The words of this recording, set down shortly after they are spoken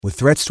With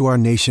threats to our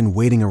nation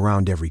waiting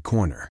around every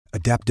corner,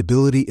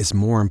 adaptability is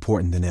more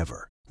important than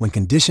ever. When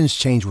conditions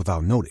change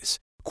without notice,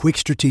 quick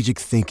strategic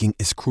thinking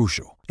is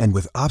crucial. And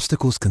with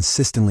obstacles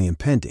consistently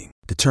impending,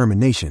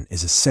 determination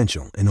is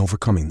essential in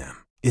overcoming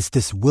them. It's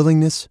this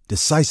willingness,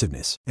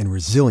 decisiveness, and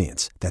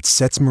resilience that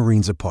sets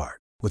Marines apart.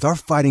 With our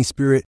fighting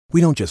spirit, we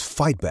don't just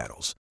fight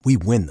battles, we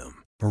win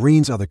them.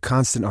 Marines are the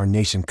constant our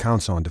nation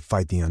counts on to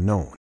fight the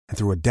unknown. And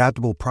through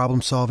adaptable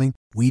problem solving,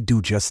 we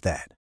do just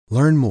that.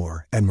 Learn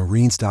more at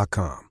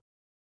marines.com.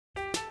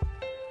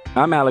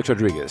 I'm Alex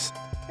Rodriguez.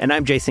 And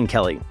I'm Jason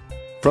Kelly.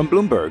 From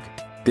Bloomberg,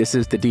 this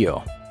is The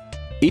Deal.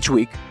 Each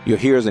week, you'll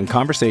hear us in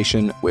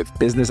conversation with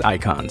business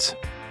icons.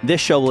 This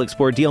show will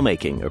explore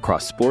deal-making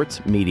across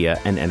sports, media,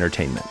 and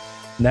entertainment.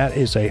 That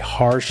is a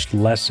harsh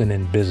lesson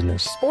in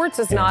business. Sports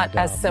is not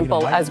as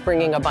simple as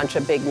bringing a bunch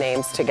of big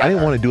names together. I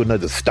didn't want to do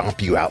another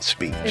stomp you out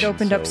speech. It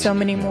opened up so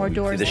many more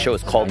doors. The show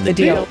is called The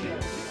Deal.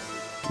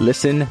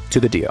 Listen to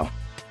The Deal.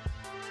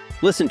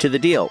 Listen to The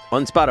Deal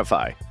on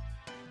Spotify.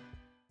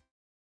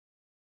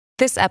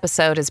 This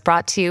episode is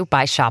brought to you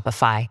by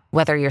Shopify.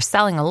 Whether you're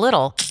selling a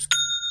little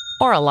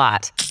or a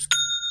lot,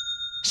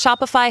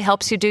 Shopify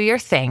helps you do your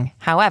thing,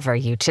 however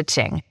you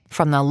cha-ching.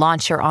 From the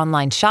launch your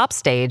online shop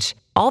stage,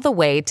 all the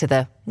way to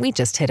the we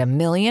just hit 1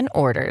 million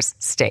orders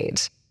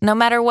stage. No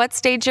matter what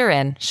stage you're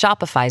in,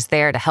 Shopify's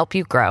there to help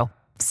you grow.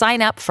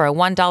 Sign up for a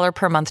 $1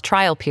 per month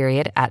trial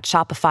period at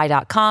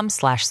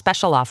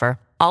shopify.com/special offer,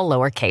 all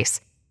lowercase.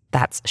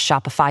 That's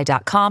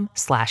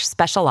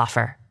shopify.com/special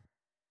offer.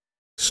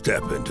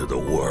 Step into the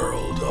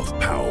world of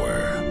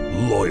power,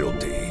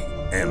 loyalty,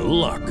 and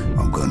luck.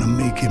 I'm gonna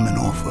make him an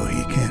offer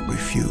he can't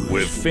refuse.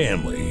 With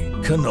family,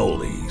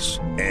 cannolis,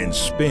 and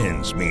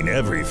spins mean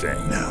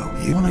everything. Now,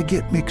 you wanna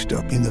get mixed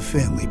up in the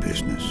family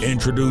business.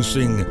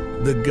 Introducing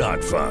The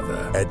Godfather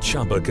at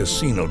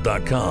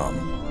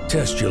ChumbaCasino.com.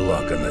 Test your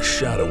luck in the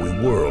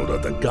shadowy world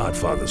of The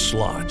Godfather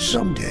slot.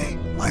 Someday,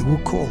 I will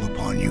call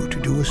upon you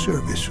to do a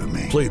service for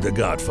me. Play The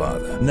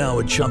Godfather, now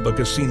at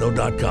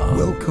ChumbaCasino.com.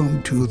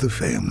 Welcome to the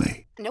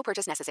family. No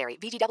purchase necessary.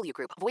 VGW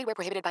Group. Void where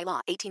prohibited by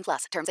law.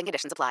 18+. Terms and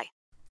conditions apply.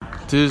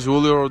 This is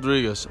Julio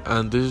Rodriguez,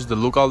 and this is the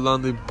Lookout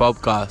Landing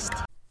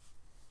podcast.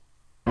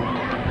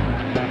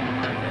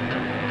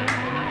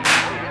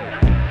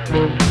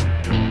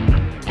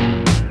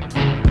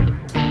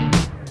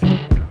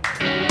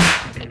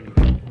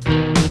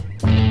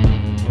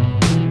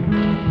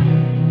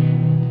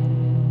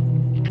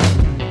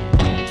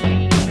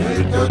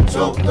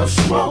 Toke the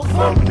smoke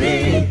from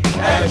me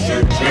as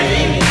you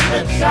dream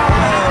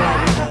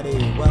inside.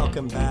 Everybody,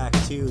 welcome back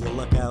to the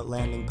Lookout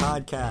Landing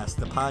podcast,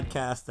 the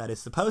podcast that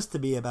is supposed to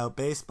be about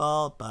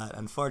baseball, but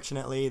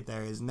unfortunately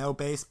there is no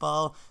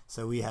baseball,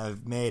 so we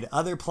have made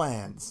other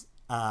plans.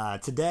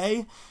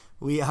 Today,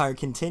 we are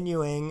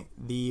continuing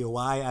the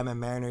Why I'm a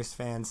Mariners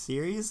Fan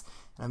series.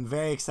 I'm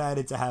very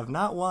excited to have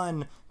not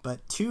one,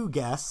 but two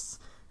guests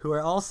who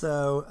are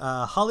also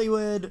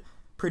Hollywood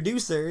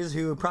producers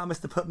who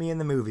promised to put me in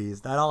the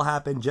movies. That all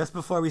happened just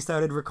before we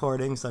started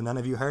recording, so none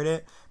of you heard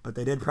it, but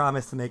they did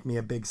promise to make me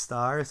a big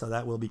star, so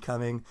that will be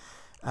coming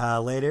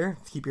later.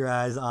 Keep your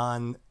eyes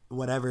on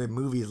whatever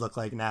movies look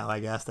like now, I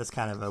guess. That's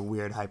kind of a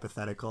weird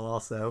hypothetical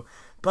also.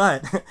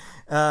 But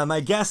my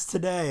guests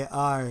today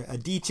are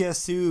Aditya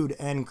Sood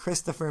and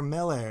Christopher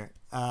Miller,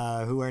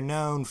 who are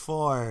known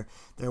for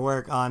their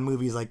work on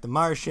movies like The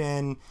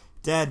Martian,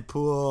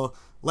 Deadpool,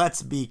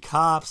 Let's Be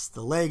Cops,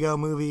 the Lego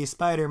Movie,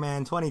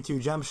 Spider-Man, 22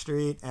 Jump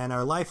Street, and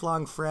our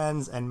lifelong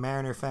friends and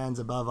Mariner fans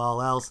above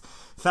all else.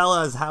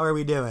 Fellas, how are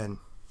we doing?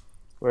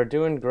 We're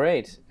doing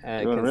great,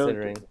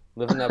 considering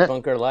living that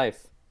bunker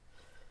life.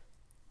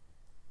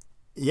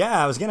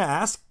 Yeah, I was gonna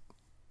ask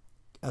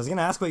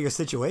what your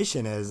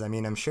situation is. I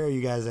mean, I'm sure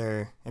you guys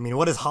are. I mean,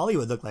 what does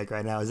Hollywood look like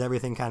right now? Is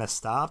everything kind of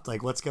stopped?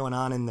 Like, what's going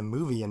on in the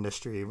movie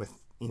industry with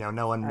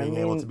no one being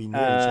able to be near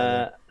each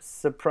other?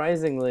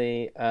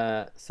 Surprisingly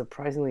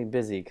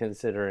busy,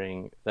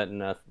 considering that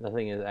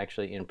nothing is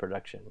actually in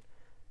production.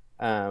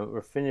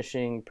 We're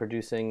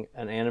producing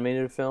an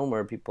animated film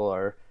where people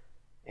are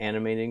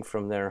animating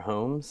from their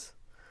homes.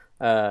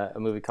 A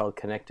movie called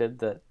Connected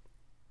that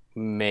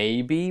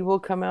maybe will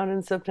come out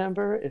in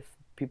September if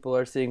people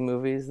are seeing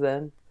movies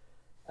then.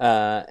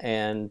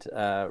 And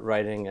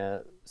writing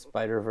a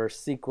Spider-Verse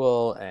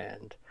sequel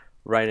and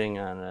writing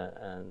on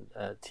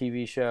a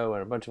TV show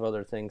and a bunch of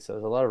other things. So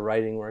there's a lot of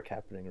writing work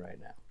happening right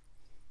now.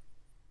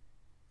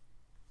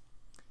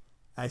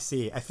 I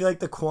see. I feel like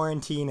the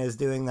quarantine is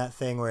doing that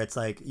thing where it's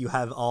like you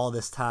have all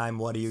this time,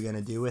 what are you going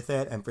to do with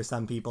it? And for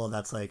some people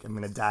that's like, I'm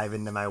going to dive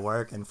into my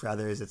work, and for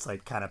others it's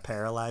like kind of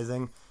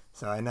paralyzing.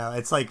 So I know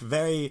it's like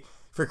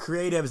for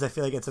creatives, I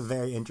feel like it's a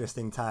very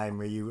interesting time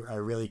where you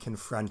are really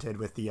confronted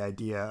with the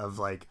idea of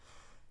like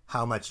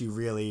how much you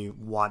really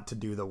want to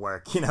do the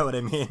work. You know what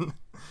I mean?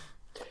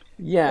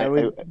 Yeah,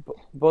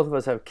 both of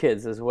us have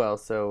kids as well,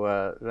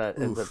 so that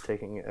ends up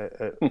taking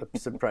a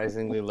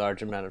surprisingly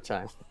large amount of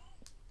time.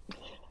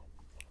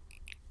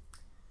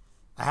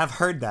 I have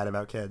heard that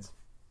about kids.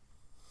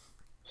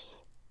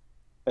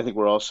 I think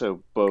we're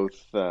also both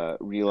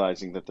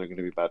realizing that there are going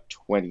to be about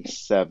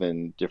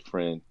 27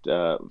 different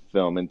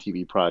film and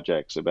TV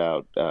projects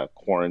about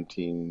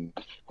quarantine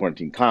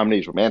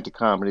comedies, romantic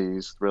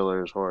comedies,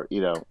 thrillers, horror,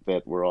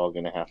 that we're all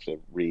going to have to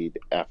read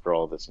after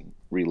all this and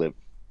relive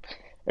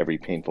every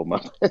painful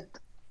moment.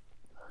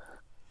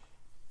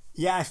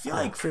 Yeah, I feel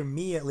like for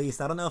me at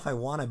least, I don't know if I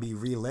want to be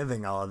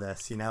reliving all of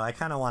this. I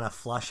kind of want to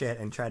flush it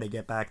and try to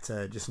get back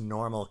to just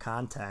normal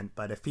content.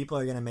 But if people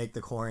are going to make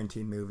the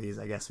quarantine movies,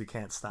 I guess we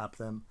can't stop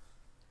them.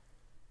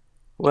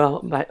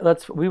 Well,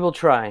 we will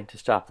try to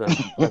stop them.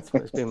 That's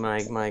been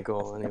my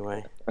goal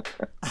anyway.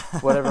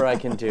 Whatever I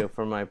can do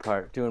for my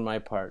part, doing my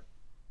part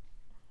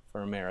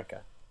for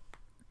America.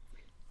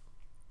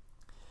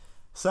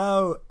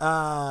 So,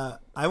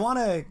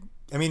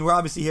 we're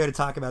obviously here to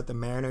talk about the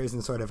Mariners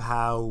and sort of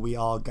how we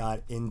all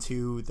got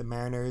into the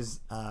Mariners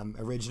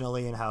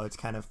originally and how it's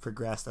kind of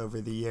progressed over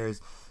the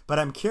years. But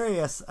I'm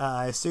curious,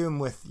 I assume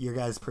with your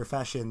guys'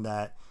 profession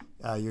that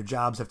your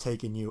jobs have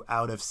taken you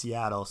out of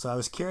Seattle. So I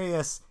was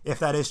curious if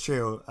that is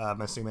true,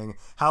 I'm assuming.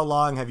 How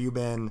long have you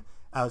been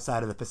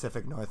outside of the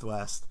Pacific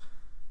Northwest?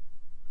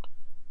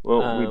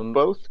 Well, we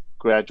both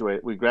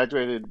graduated. We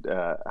graduated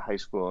high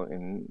school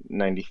in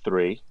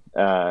 '93.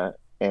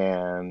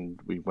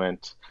 And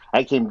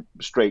I came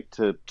straight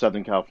to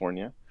Southern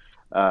California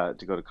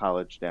to go to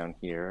college down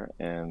here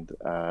and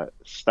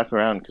stuck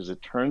around because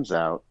it turns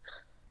out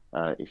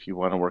if you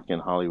want to work in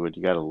Hollywood,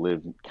 you got to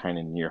live kind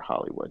of near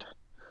Hollywood.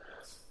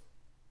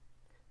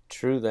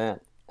 True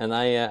that. And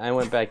I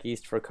went back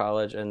east for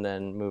college and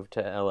then moved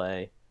to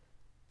LA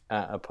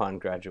upon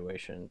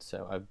graduation.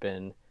 So I've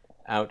been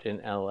out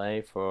in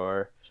LA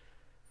for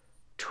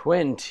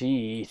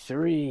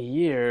 23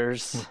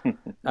 years.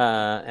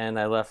 And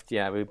I left,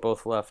 we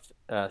both left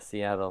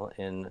Seattle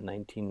in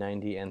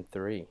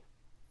 1993.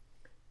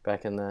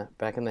 Back in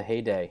the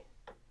heyday.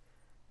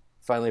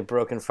 Finally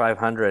broken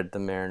 500 the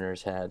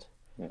Mariners had.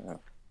 Yeah.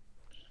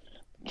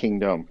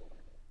 Kingdom.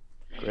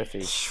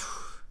 Griffey.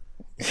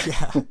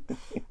 Yeah.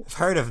 I've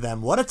heard of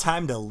them. What a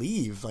time to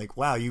leave. Like,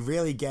 wow, you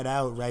really get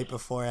out right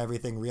before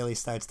everything really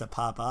starts to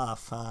pop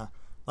off, huh?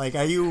 Like,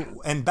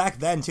 and back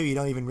then, too, you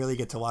don't even really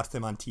get to watch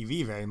them on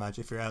TV very much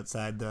if you're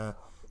outside the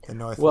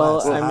Northwest.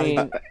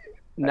 Well,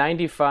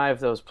 95,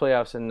 those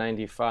playoffs in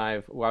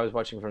 95, I was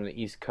watching from the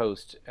East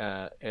Coast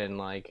and,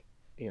 on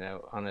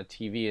a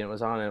TV, and it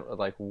was on at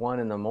like 1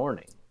 a.m.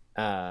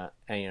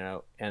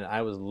 And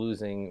I was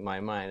losing my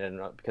mind.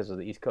 And because of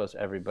the East Coast,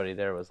 everybody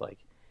there was like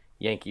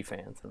Yankee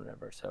fans and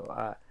whatever.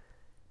 So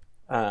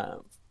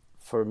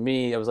for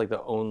me, I was like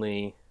the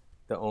only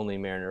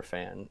Mariner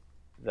fan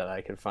that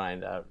I could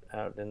find out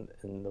in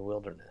the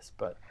wilderness,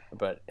 but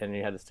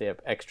you had to stay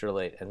up extra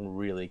late and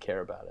really care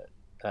about it.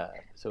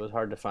 So it was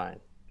hard to find.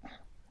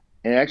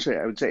 And actually,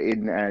 I would say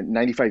in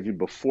 '95,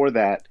 before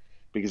that,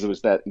 because it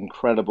was that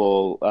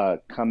incredible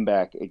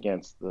comeback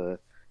against the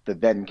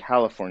then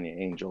California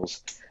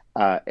Angels,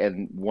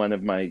 and one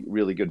of my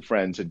really good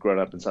friends had grown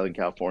up in Southern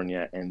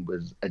California and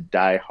was a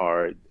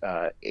diehard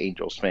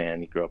Angels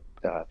fan. He grew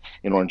up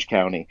in Orange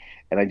County,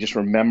 and I just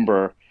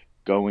remember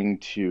going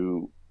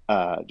to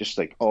just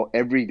like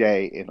every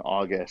day in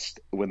August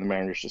when the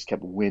Mariners just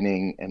kept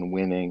winning and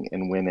winning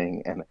and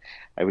winning, and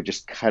I would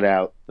just cut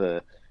out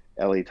the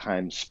LA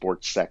Times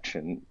sports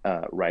section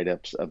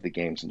write-ups of the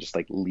games and just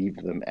like leave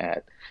them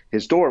at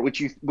his door, which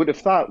you would have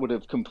thought would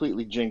have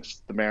completely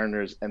jinxed the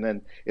Mariners, and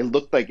then it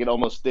looked like it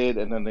almost did,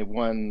 and then they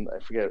won.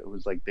 I forget, it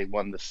was like they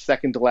won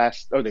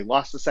they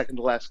lost the second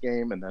to last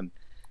game, and then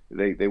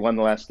they won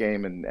the last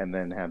game and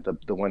then had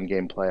the one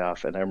game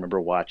playoff. And I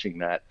remember watching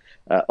that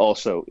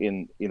also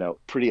in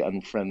pretty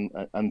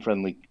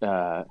unfriendly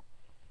an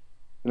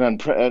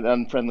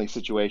unfriendly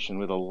situation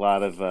with a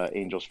lot of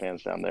Angels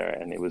fans down there,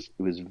 and it was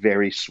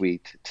very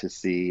sweet to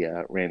see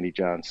Randy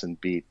Johnson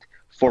beat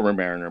former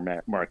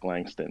Mariner Mark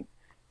Langston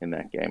in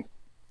that game.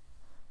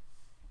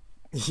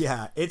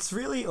 Yeah, it's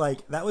really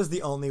like that was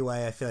the only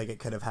way I feel like it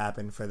could have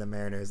happened for the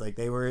Mariners. Like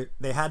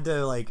they had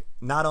to like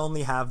not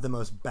only have the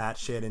most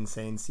batshit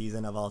insane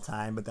season of all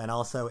time, but then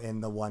also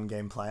in the one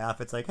game playoff,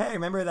 it's like, hey,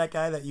 remember that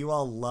guy that you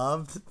all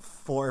loved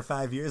 4 or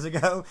 5 years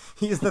ago?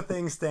 He's the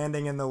thing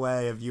standing in the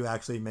way of you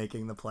actually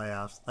making the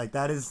playoffs. Like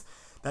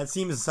that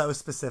seems so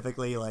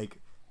specifically like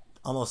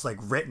almost like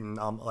written,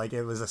 like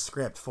it was a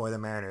script for the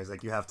Mariners.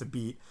 Like you have to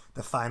beat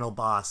the final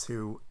boss,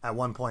 who at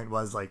one point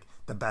was like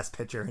the best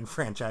pitcher in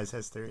franchise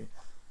history.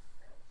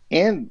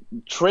 And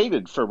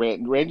traded for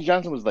Randy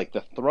Johnson was like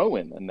the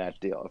throw-in in that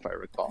deal, if I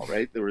recall,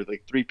 right? There were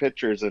like 3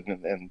 pitchers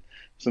and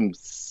some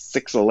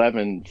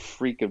 6'11"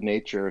 freak of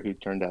nature who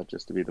turned out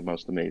just to be the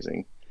most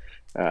amazing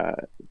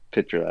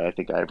pitcher that I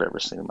think I've ever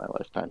seen in my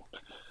lifetime.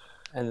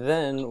 And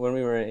then when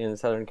we were in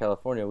Southern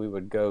California, we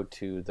would go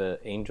to the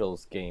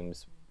Angels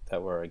games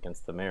that were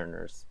against the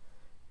Mariners,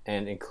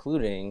 and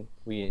including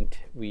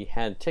we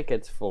had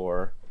tickets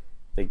for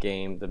the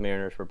game the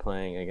Mariners were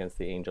playing against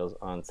the Angels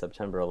on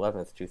September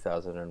 11th,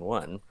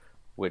 2001,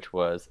 which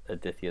was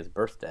Aditya's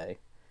birthday,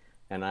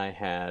 and I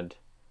had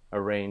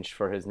arranged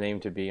for his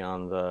name to be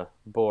on the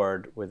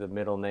board with a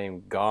middle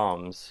name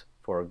Goms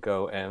for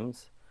Go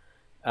M's,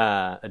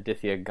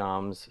 Aditya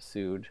Goms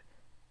sued,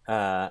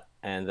 and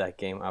that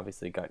game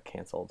obviously got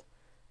canceled.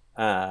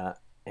 And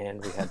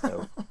we had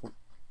to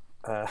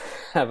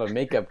have a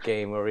makeup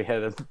game where we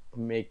had to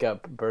make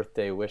up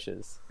birthday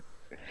wishes.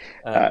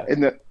 Go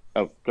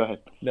ahead.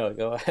 No,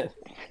 go ahead.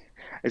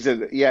 I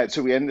said, yeah.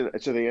 So they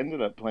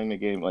ended up playing the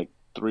game like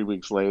 3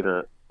 weeks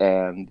later,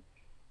 and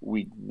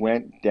we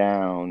went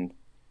down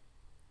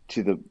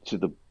to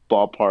the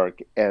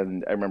ballpark,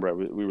 and I remember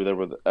we were there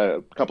with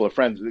a couple of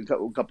friends.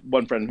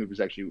 One friend who was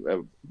actually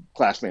a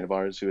classmate of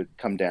ours who had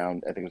come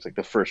down. I think it was like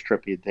the first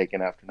trip he had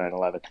taken after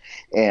 9/11,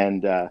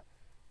 and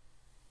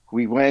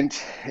we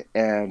went,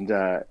 and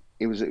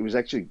it was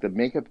actually the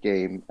makeup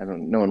game.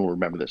 No one will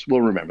remember this.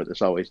 We'll remember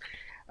this always.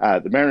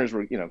 The Mariners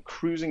were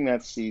cruising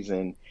that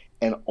season,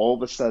 and all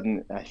of a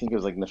sudden, I think it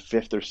was like in the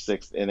 5th or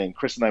 6th inning,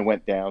 Chris and I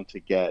went down to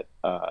get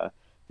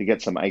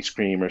some ice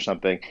cream or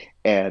something,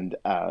 and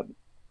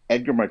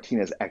Edgar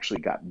Martinez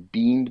actually got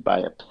beamed by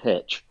a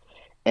pitch,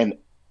 and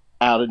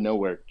out of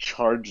nowhere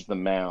charged the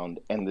mound,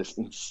 and this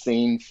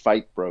insane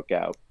fight broke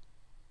out.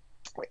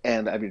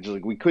 And I mean, just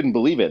like we couldn't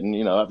believe it,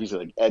 and obviously,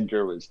 like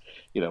Edgar was,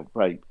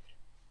 probably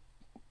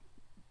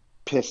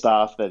pissed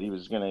off that he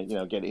was going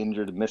to, get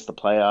injured and miss the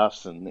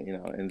playoffs,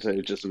 and so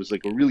it was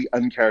like a really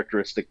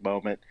uncharacteristic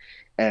moment.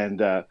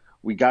 And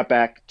we got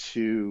back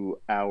to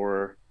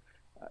our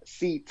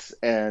seats,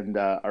 and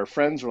our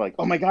friends were like,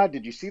 "Oh my God,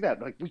 did you see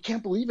that? Like, we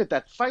can't believe it.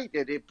 That fight,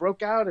 it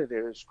broke out, and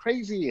it was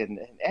crazy. And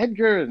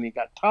Edgar, and he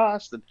got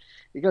tossed." And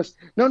he goes,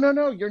 "No,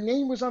 your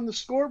name was on the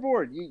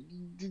scoreboard.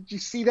 Did you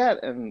see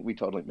that?" And we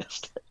totally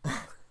missed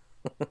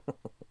it.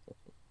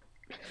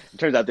 It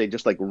turns out they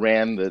just like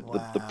ran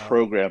the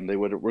program they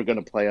were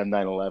going to play on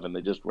 9/11.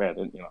 They just ran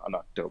it, on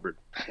October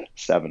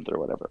 7th or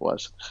whatever it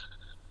was.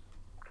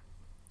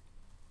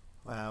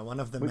 Wow, one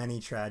of the many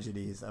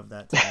tragedies of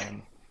that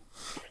time.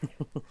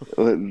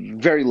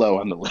 Very low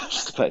on the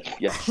list, but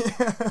yes.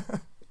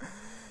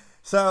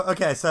 So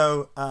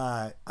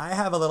I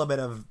have a little bit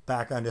of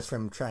background just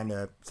from trying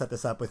to set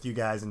this up with you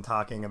guys and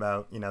talking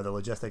about the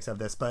logistics of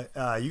this. But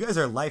you guys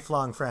are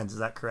lifelong friends, is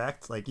that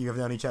correct? Like, you have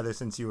known each other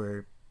since you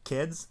were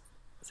kids?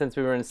 Since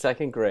we were in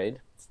 2nd grade.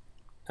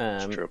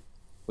 That's true.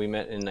 We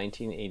met in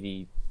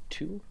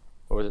 1982,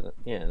 or was it?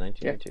 Yeah,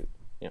 1982.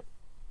 Yeah.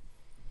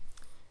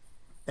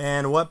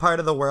 And what part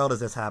of the world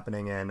is this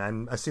happening in?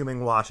 I'm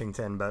assuming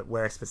Washington, but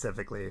where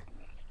specifically?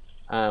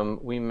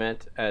 We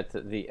met at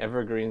the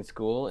Evergreen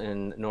School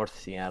in North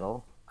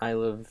Seattle. I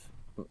grew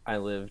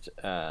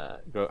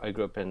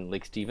up in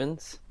Lake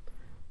Stevens,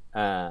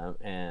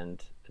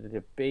 and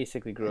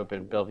basically grew up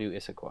in Bellevue,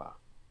 Issaquah.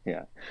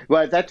 Yeah.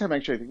 Well, at that time,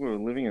 actually, I think we were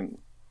living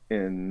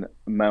in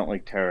Mount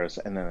Lake Terrace,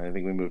 and then I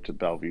think we moved to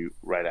Bellevue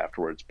right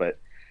afterwards. But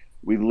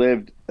we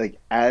lived like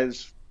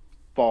as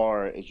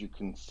far as you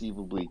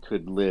conceivably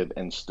could live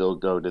and still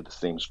go to the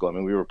same school. I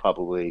mean, we were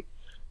probably,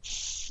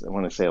 I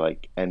want to say,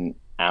 like an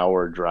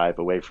hour drive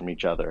away from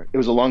each other. It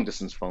was a long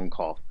distance phone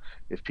call,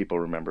 if people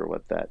remember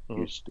what that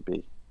used to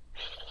be.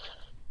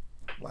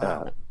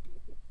 Wow.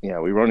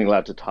 We were only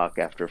allowed to talk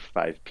after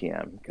 5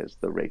 p.m. because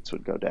the rates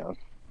would go down.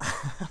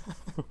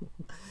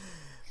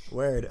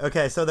 Word.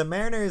 Okay, so the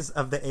Mariners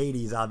of the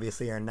 80s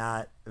obviously are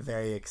not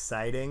very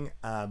exciting.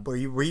 Were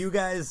you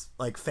guys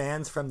like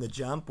fans from the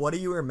jump? What do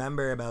you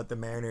remember about the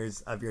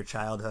Mariners of your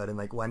childhood, and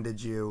like when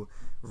did you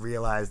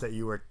realize that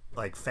you were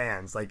like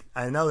fans? Like,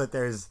 I know that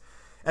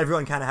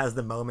everyone kind of has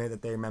the moment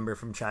that they remember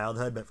from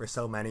childhood, but for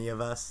so many of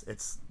us,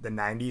 it's the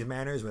 90s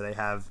Mariners where they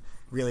have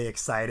really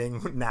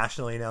exciting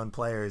nationally known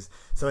players.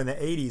 So in the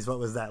 80s, what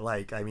was that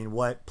like? I mean,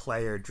 what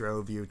player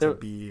drove you to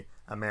be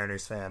a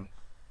Mariners fan?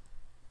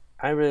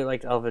 I really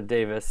liked Alvin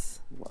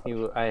Davis.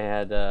 I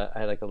had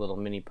like a little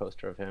mini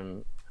poster of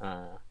him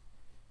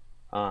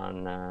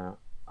on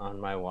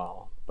my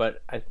wall.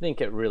 But I think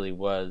it really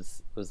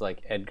was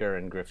like Edgar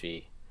and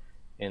Griffey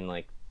in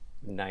like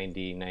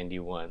 90,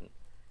 91.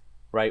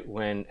 Right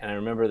when, and I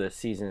remember the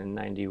season in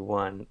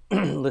 91,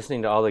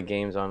 listening to all the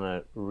games on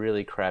a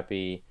really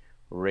crappy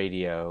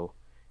radio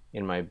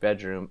in my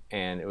bedroom,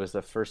 and it was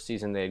the first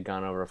season they had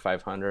gone over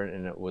 500,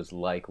 and it was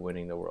like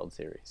winning the World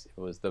Series. It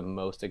was the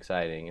most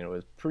exciting, and it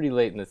was pretty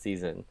late in the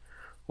season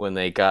when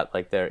they got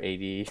like their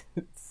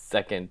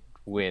 82nd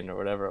win or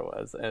whatever it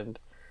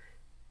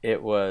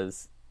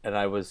was, and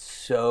I was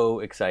so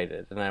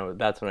excited, and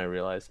that's when I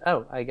realized,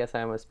 oh, I guess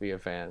I must be a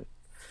fan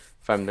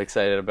if I'm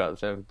excited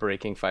about them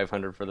breaking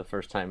 500 for the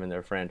first time in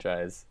their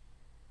franchise.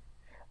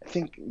 I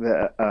think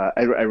that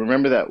I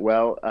remember that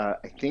well.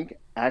 I think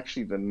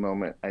actually the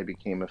moment I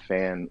became a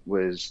fan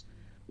was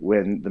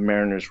when the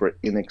Mariners were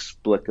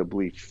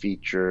inexplicably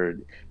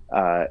featured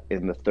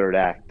in the third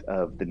act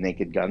of the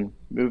Naked Gun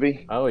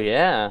movie. Oh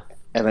yeah,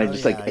 and I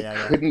just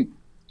couldn't,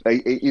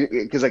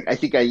 because I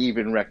think I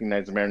even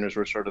recognized the Mariners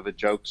were sort of a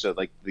joke. So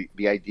like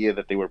the idea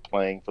that they were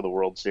playing for the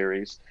World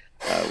Series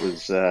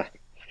was the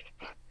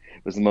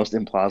most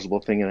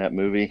implausible thing in that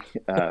movie,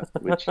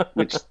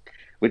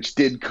 which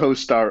did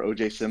co-star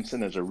O.J.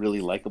 Simpson as a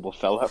really likable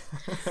fellow.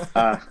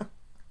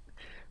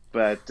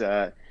 But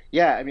I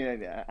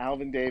mean,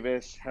 Alvin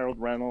Davis, Harold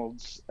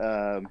Reynolds,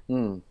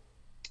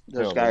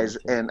 those guys.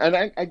 And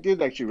I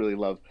did actually really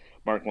love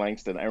Mark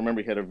Langston. I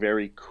remember he had a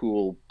very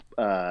cool,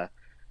 I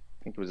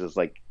think it was his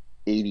like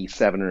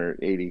 87 or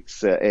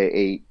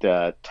 88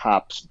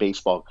 Topps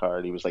baseball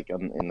card. He was like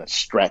in the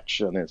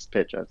stretch on his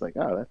pitch. I was like,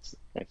 oh,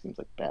 that seems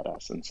like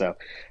badass. And so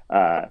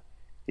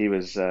he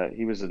was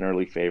an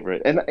early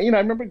favorite. And I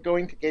remember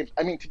going to games.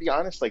 I mean, to be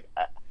honest, like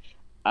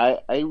I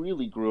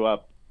really grew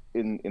up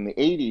in the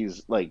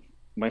 80s. Like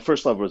my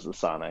first love was the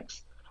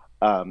Sonics.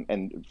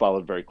 And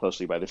followed very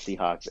closely by the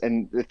Seahawks.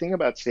 And the thing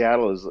about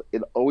Seattle is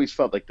it always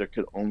felt like there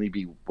could only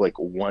be like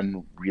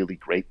one really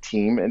great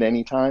team at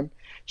any time.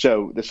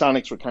 So the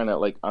Sonics were kind of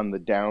like on the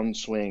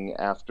downswing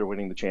after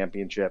winning the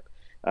championship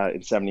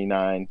in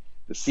 '79.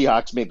 The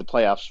Seahawks made the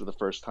playoffs for the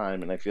first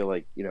time, and I feel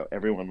like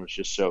everyone was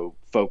just so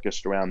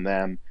focused around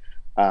them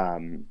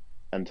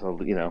until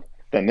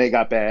then they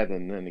got bad,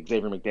 and then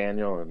Xavier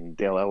McDaniel and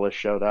Dale Ellis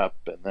showed up,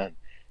 and then.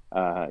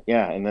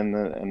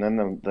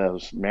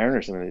 Those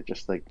Mariners, I mean, it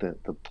just like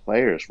the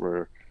players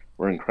were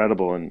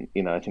incredible, and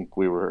I think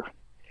we were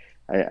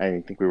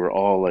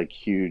all like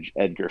huge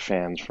Edgar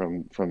fans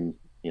from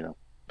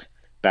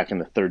back in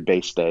the third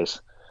base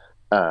days,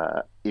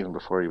 even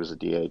before he was a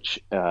DH,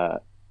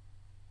 but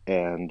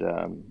I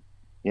mean,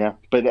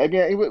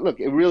 look,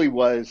 it really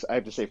was. I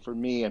have to say, for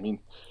me, I mean,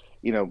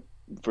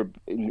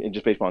 in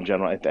just baseball in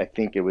general, I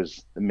think it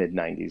was the mid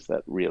 '90s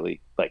that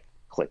really like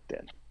clicked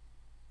in.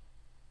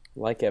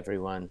 Like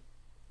everyone.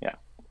 Yeah.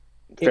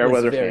 Fair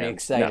weather. It was very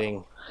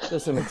exciting. No.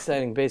 There's some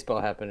exciting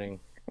baseball happening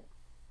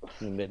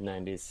in the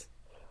mid-90s.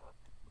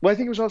 Well, I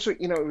think it was also,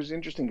 it was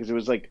interesting because it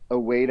was like a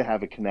way to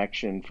have a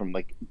connection from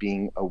like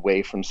being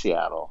away from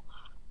Seattle.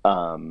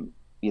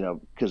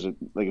 Because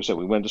like I said,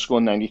 we went to school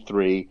in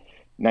 93.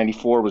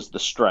 94 was the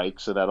strike,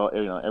 so that all,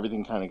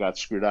 everything kind of got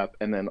screwed up.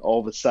 And then all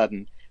of a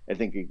sudden, I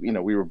think,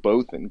 we were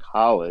both in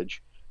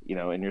college,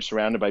 and you're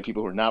surrounded by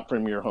people who are not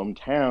from your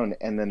hometown.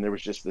 And then there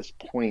was just this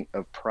point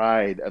of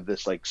pride of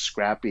this like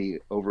scrappy,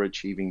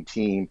 overachieving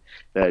team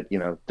that,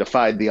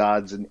 defied the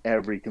odds in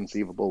every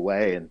conceivable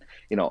way. And,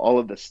 all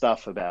of the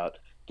stuff about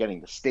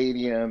getting the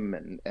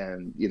stadium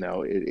and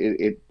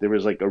there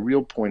was like a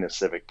real point of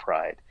civic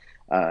pride.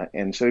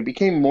 And so it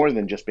became more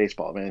than just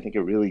baseball. I mean, I think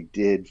it really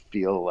did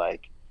feel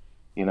like,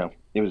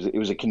 it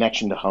was a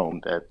connection to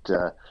home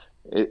that,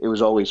 it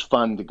was always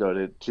fun to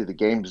go to the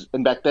games.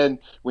 And back then,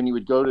 when you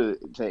would go to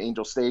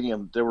Angel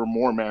Stadium, there were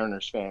more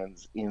Mariners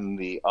fans in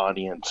the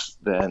audience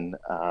than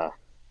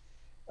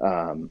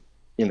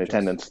in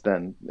attendance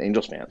than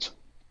Angels fans.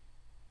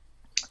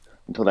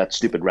 Until that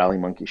stupid rally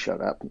monkey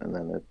showed up, and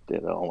then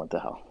it all went to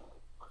hell.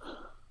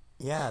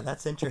 Yeah,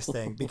 that's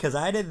interesting because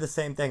I did the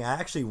same thing.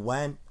 I'm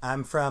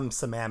from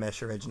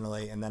Sammamish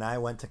originally, and then I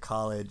went to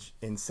college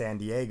in San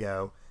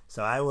Diego.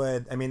 So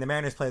the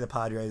Mariners play the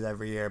Padres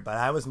every year, but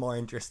I was more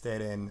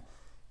interested in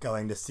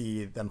going to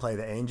see them play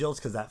the Angels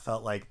because that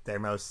felt like their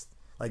most,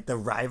 like the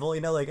rival,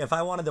 like if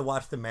I wanted to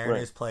watch the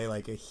Mariners play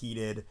like as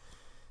heated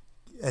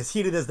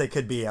as they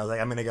could be, I was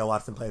like, I'm going to go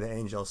watch them play the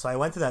Angels. So I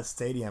went to that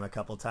stadium a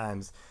couple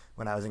times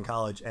when I was in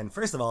college. And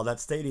first of all, that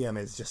stadium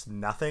is just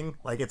nothing.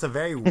 Like it's a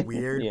very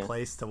weird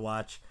place to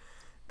watch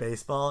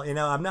baseball.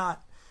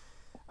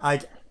 I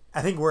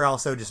think we're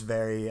also just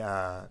very,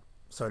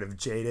 sort of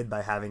jaded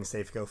by having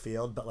Safeco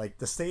Field, but like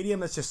the stadium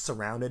that's just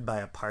surrounded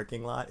by a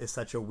parking lot is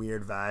such a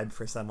weird vibe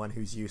for someone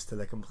who's used to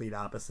the complete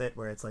opposite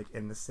where it's like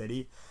in the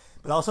city.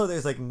 But also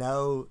there's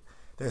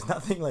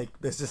nothing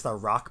like, there's just a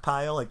rock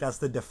pile. Like that's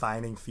the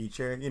defining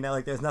feature,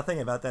 like there's nothing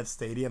about that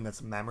stadium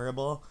that's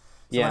memorable.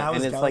 So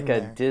and it's like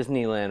a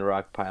Disneyland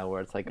rock pile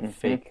where it's like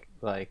fake,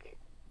 like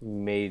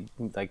made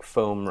like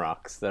foam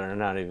rocks that are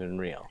not even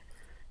real.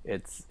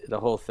 It's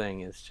the whole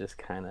thing is just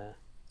kind of.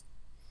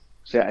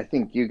 So I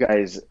think you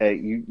guys,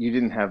 you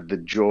didn't have the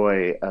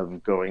joy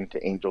of going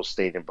to Angel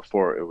Stadium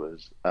before it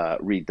was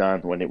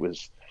redone. When it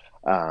was,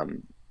 I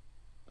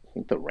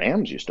think the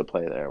Rams used to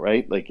play there,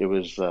 right? Like it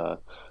was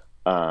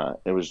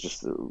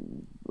just,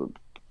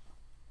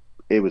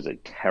 it was a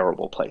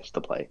terrible place to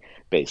play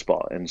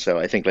baseball. And so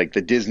I think like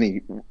the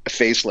Disney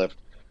facelift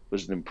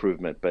was an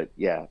improvement, but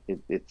yeah,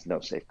 it's no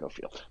Safeco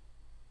Field.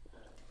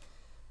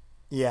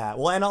 Yeah,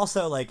 well, and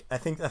also like I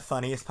think the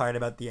funniest part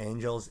about the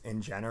Angels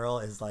in general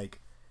is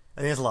like. I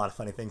think there's a lot of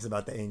funny things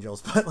about the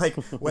Angels, but like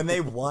when they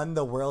won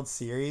the World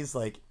Series,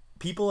 like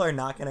people are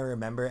not going to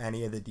remember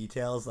any of the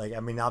details. Like,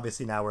 I mean,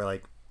 obviously now we're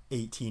like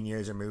 18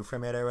 years removed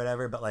from it or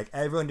whatever, but like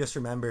everyone just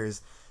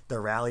remembers the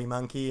rally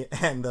monkey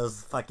and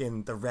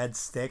the red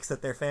sticks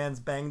that their fans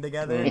banged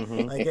together.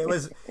 Like it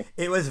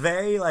was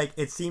very like,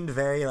 it seemed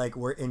very like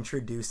we're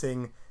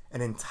introducing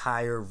an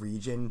entire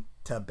region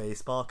to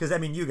baseball. Cause I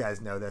mean, you guys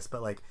know this,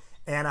 but like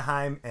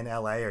Anaheim and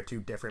LA are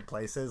two different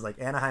places. Like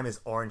Anaheim is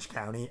Orange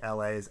County,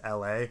 LA is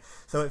LA.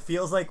 So it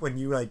feels like when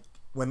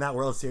that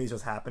World Series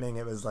was happening,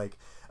 it was like,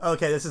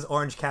 okay, this is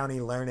Orange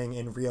County learning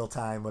in real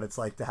time what it's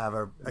like to have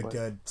a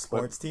good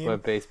sports team.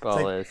 What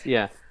baseball is.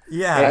 Yeah.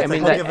 Yeah, I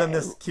mean, we'll give them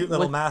this cute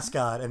little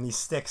mascot and these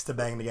sticks to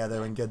bang together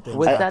when good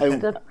things happen.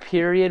 Was that the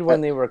period when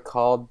they were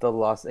called the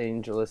Los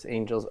Angeles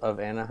Angels of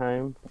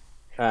Anaheim?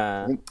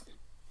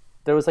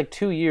 there was like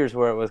 2 years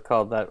where it was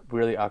called that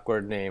really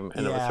awkward name,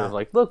 and it was sort of Yeah.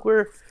 like, look,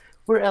 we're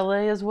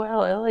LA as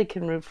well. LA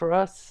can root for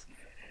us.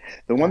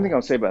 The one thing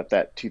I'll say about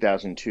that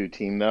 2002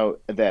 team, though,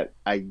 that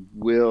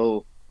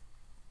I'll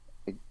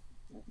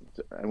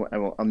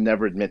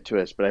never admit to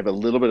us, but I have a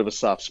little bit of a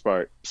soft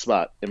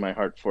spot in my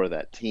heart for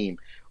that team,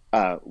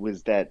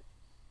 was that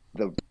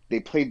they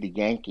played the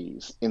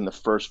Yankees in the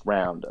first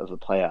round of the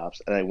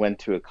playoffs, and I went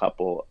to a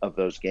couple of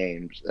those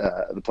games,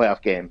 the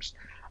playoff games,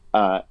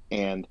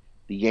 and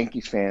the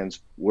Yankees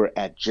fans were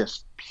at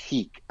just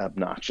peak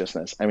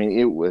obnoxiousness. I mean,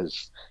 it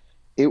was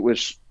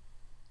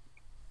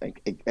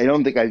like, I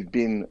don't think I've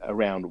been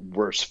around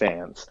worse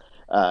fans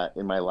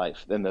in my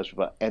life than those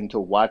people. And to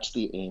watch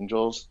the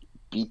Angels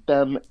beat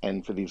them,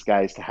 and for these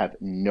guys to have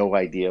no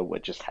idea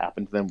what just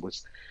happened to them,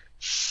 was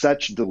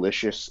such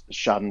delicious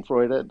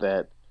schadenfreude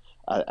that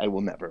I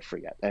will never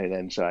forget.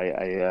 And so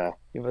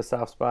you have a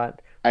soft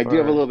spot. I do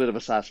have a little bit of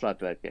a soft spot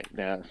to that game.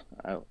 Now,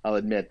 I'll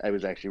admit I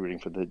was actually rooting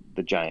for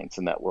the Giants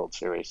in that World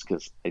Series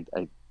because I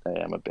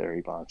am a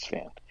Barry Bonds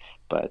fan.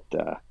 But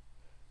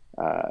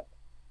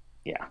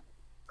yeah,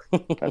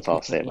 that's all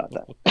I'll say about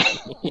that.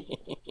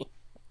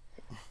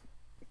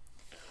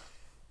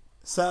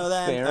 So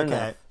then, Fair okay.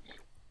 enough.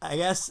 I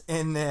guess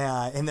in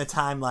the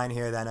timeline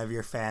here then of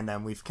your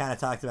fandom, we've kind of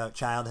talked about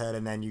childhood,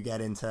 and then you get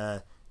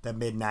into the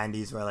mid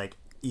 '90s where like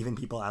even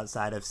people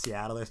outside of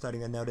Seattle are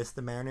starting to notice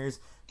the Mariners.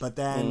 But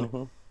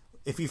then,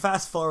 if you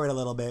fast forward a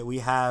little bit, we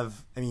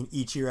have, I mean,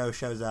 Ichiro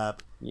shows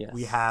up. Yes.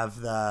 We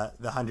have the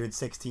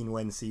 116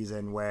 win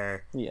season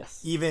where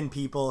even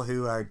people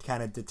who are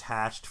kind of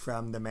detached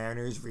from the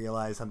Mariners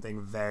realize something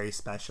very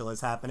special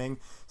is happening.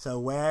 So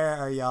where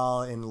are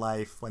y'all in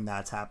life when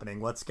that's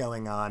happening? What's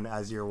going on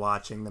as you're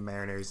watching the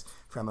Mariners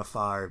from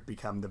afar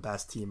become the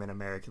best team in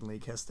American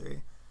League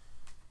history?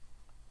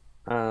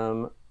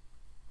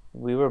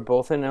 We were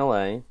both in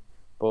LA,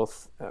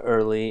 both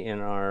early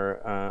in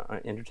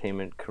our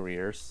entertainment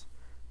careers.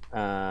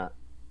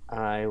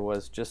 I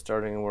was just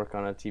starting to work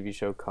on a TV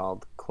show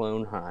called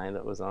Clone High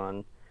that was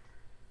on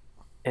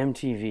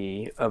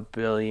MTV a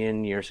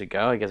billion years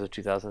ago. I guess it was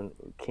 2000,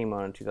 came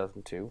on in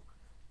 2002.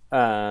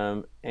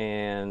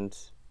 And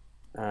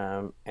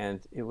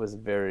it was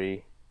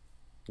very,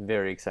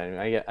 very exciting.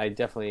 I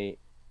definitely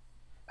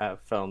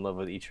fell in love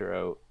with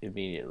Ichiro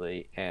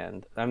immediately,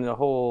 and I mean the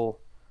whole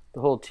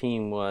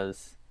team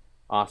was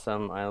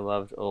awesome. I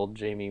loved old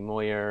Jamie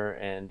Moyer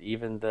and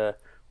even the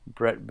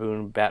Brett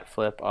Boone bat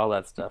flip, all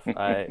that stuff.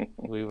 I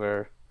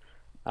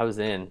was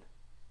in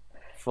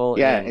full.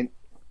 Yeah, in.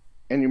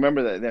 and you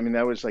remember that? I mean,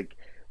 that was like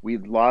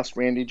we'd lost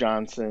Randy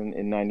Johnson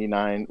in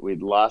 '99.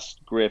 We'd lost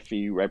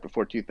Griffey right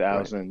before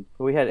 2000. Right.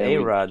 We had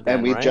A-Rod then,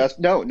 and we right? just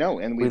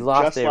and we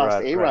lost just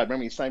lost A-Rod. Right.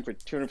 Remember, he signed for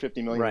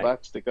 $250 million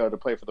to go to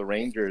play for the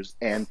Rangers,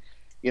 and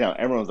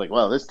everyone's like,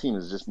 well, this team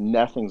is just,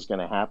 nothing's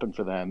going to happen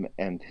for them.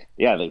 And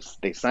yeah,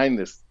 they signed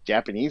this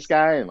Japanese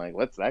guy, and like,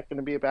 what's that going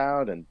to be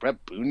about? And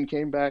Brett Boone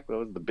came back. That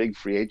was the big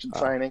free agent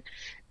signing.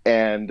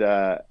 And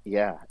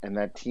and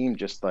that team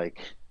just like,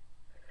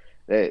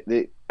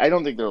 I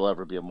don't think there'll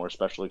ever be a more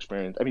special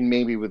experience. I mean,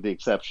 maybe with the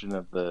exception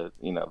of the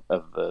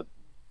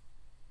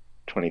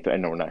 20. I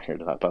know we're not here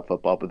to talk about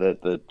football,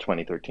 but the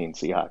 2013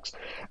 Seahawks.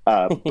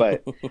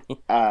 But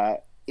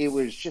it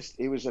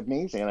was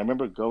amazing. And I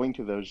remember going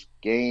to those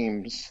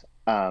games.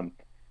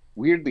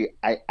 Weirdly,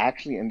 I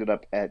actually ended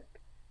up I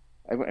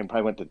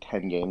probably went to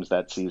 10 games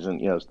that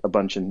season, a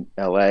bunch in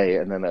LA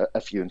and then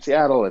a few in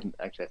Seattle. And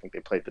actually, I think they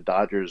played the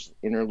Dodgers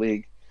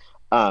interleague.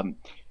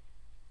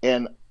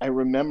 And I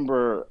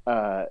remember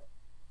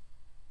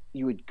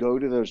you would go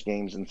to those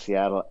games in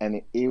Seattle,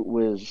 and it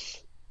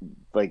was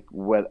like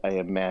what I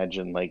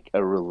imagine like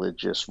a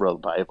religious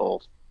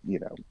revival,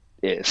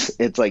 is.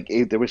 It's like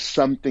there was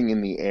something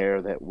in the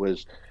air that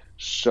was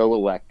so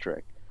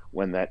electric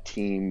when that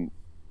team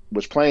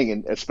was playing,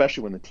 and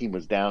especially when the team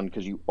was down,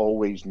 because you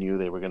always knew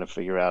they were going to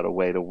figure out a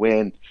way to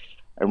win.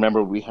 I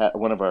remember we had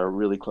one of our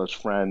really close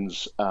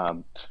friends,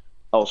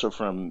 also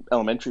from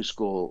elementary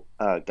school,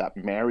 got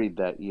married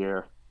that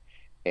year,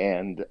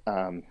 and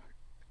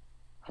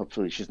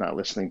hopefully she's not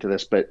listening to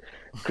this, but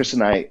Chris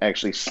and I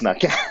actually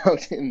snuck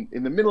out in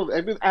the middle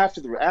after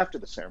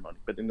the ceremony,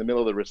 but in the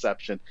middle of the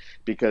reception,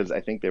 because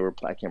I think I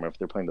can't remember if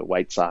they're playing the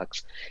White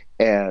Sox,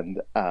 and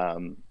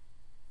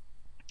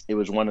it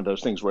was one of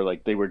those things where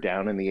like they were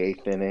down in the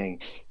 8th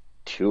inning,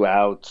 2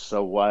 outs,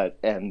 so what?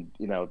 And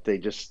they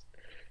just,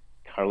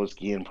 Carlos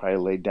Guillen probably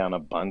laid down a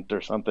bunt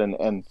or something,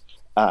 and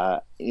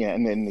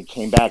and then they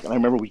came back, and I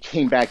remember we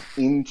came back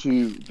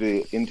into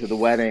the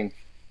wedding.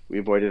 We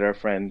avoided our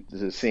friend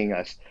seeing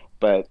us,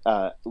 but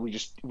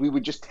we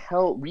would just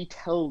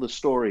retell the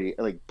story,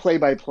 like play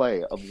by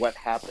play of what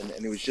happened,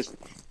 and it was just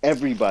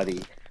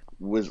everybody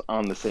was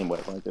on the same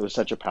wavelength. It was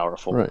such a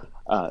powerful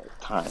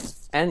time.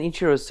 And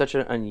Ichiro is such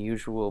an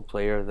unusual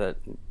player that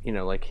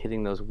like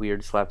hitting those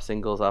weird slap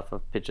singles off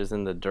of pitches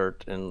in the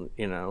dirt, and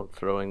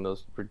throwing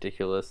those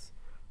ridiculous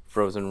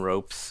frozen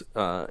ropes,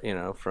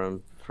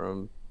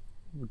 from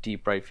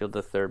deep right field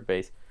to third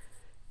base.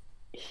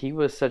 He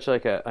was such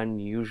like an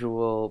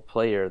unusual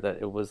player that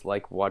it was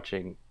like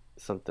watching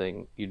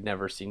something you'd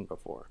never seen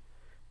before.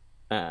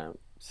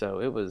 So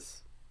it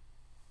was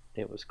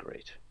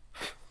great.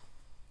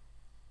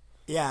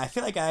 Yeah, I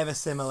feel like I have a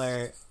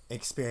similar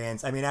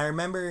experience. I mean, I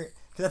remember,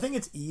 because I think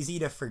it's easy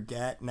to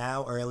forget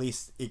now, or at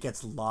least it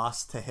gets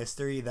lost to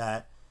history,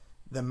 that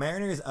the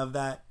Mariners of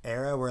that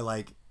era were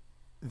like,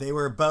 they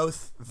were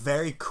both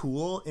very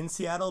cool in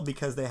Seattle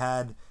because they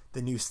had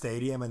the new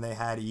stadium and they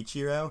had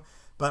Ichiro,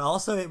 but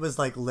also it was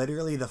like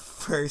literally the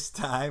first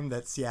time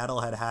that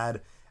Seattle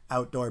had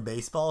outdoor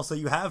baseball. So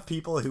you have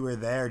people who are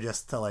there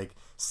just to like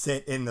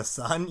sit in the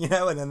sun, you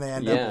know, and then they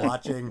end up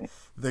watching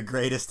the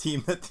greatest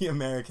team that the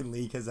American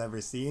League has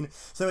ever seen.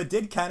 So it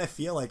did kind of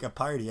feel like a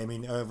party. I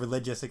mean, a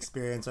religious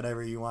experience,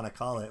 whatever you want to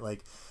call it.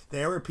 Like,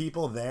 there were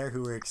people there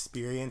who were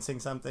experiencing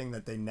something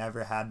that they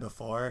never had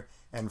before,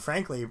 and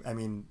frankly, I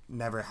mean,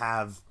 never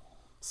have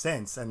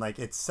since. And like,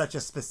 it's such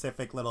a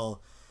specific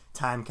little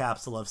time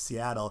capsule of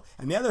Seattle.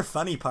 And the other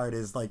funny part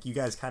is, like you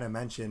guys kind of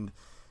mentioned,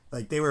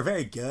 like, they were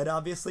very good,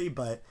 obviously,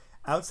 but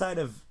outside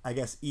of, I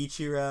guess,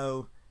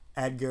 Ichiro,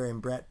 Edgar,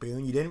 and Brett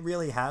Boone, you didn't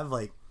really have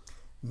like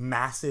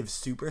massive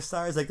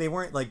superstars. Like, they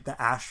weren't like the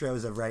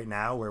Astros of right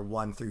now where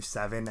 1 through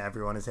 7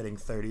 everyone is hitting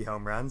 30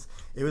 home runs.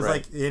 It was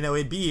like, you know,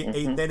 it'd be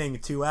 8th inning,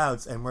 2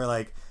 outs, and we're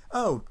like,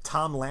 oh,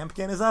 Tom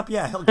Lampkin is up,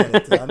 yeah, he'll get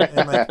it done.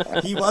 And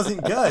like, he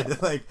wasn't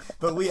good, like,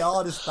 but we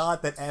all just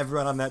thought that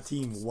everyone on that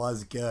team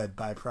was good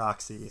by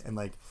proxy. And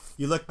like,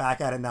 you look back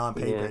at it now on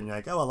paper and you're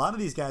like, oh, a lot of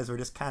these guys were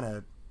just kind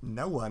of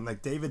no one.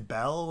 Like David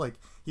Bell, like,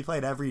 he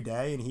played every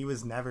day and he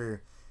was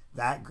never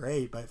that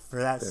great, but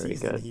for that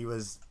season he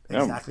was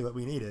exactly what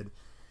we needed.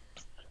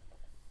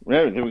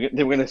 Yeah, they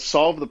were going to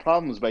solve the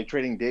problems by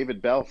trading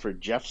David Bell for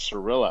Jeff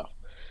Cirillo.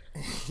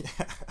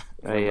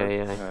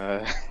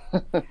 Yeah,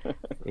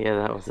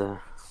 that was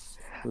a...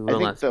 We will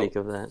not speak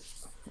of that.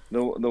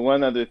 The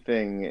one other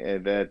thing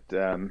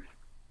that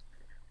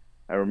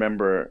I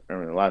remember, I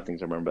mean, a lot of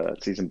things I remember about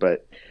that season,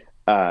 but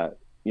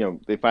you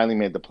know, they finally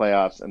made the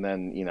playoffs, and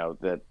then, you know,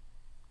 that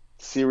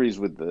series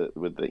with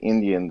the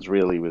Indians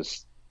really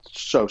was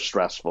so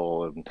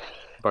stressful, and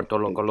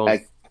Bartolo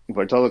Colon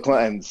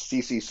and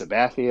CC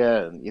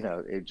Sabathia, and, you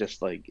know, it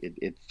just like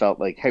it felt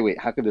like, hey, wait,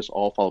 how could this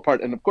all fall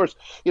apart? And of course,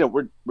 you know,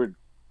 we're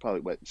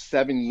probably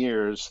 7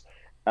 years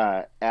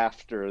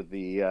after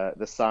the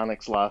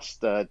Sonics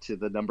lost to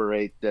the number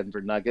 8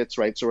 Denver Nuggets,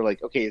 right? So we're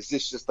like, okay, is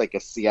this just like a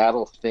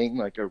Seattle thing?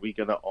 Like, are we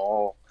gonna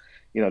all,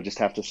 you know, just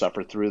have to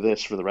suffer through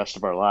this for the rest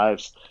of our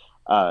lives?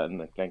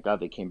 And thank God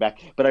they came back.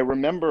 But I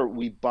remember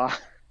we bought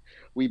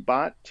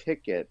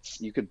tickets.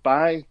 You could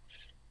buy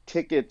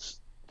tickets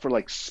for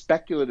like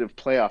speculative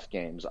playoff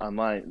games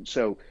online.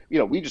 So, you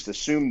know, we just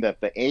assumed that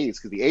the A's,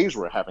 because the A's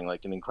were having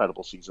like an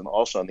incredible season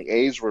also, and the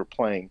A's were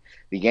playing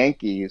the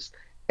Yankees.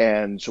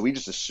 And so we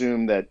just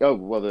assumed that, oh,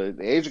 well, the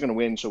A's are going to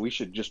win, so we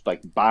should just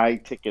like buy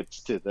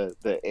tickets to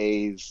the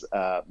A's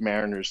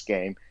Mariners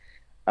game,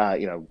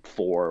 you know,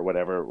 for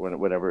whatever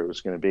it was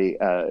going to be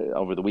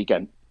over the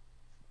weekend.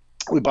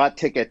 We bought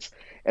tickets,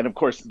 and of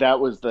course that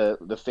was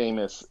the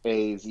famous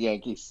A's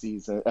Yankees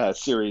season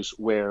series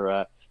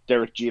where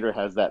Derek Jeter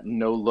has that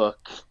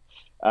no-look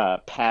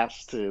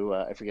pass to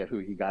I forget who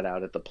he got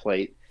out at the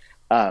plate,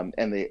 and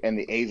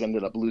the A's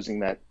ended up losing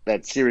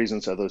that series,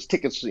 and so those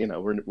tickets, you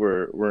know,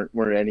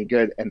 weren't any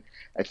good. And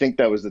I think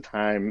that was the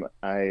time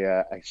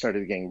I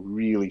started getting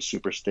really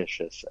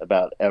superstitious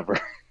about ever,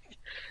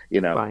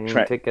 you know, buying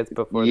tickets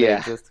before they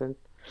existed.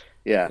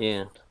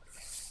 Yeah.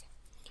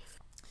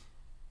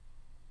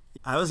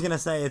 I was going to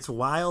say, it's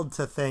wild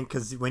to think,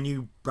 because when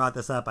you brought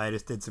this up, I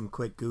just did some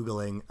quick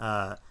Googling.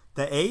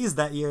 The A's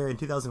that year in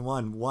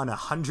 2001 won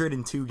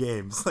 102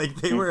 games. Like,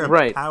 they were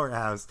a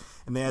powerhouse,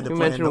 and they had to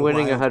play in the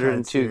winning wild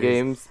 102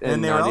 games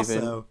and they were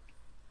also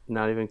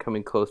not even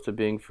coming close to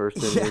being first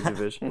in their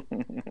division.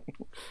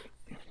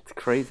 It's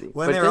crazy.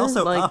 When they were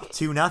also up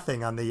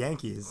 2-0 on the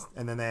Yankees,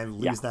 and then they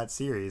lose that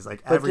series.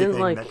 Like,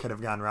 everything that could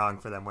have gone wrong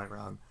for them went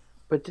wrong.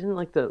 But didn't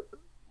like the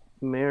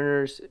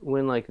Mariners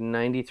win like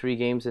 93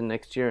 games in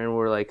next year, and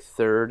we're like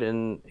third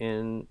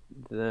in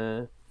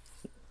the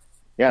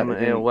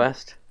AL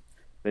West?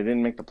 They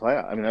didn't make the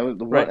playoff. I mean, that was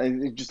the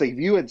one. Just like if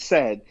you had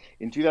said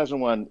in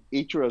 2001,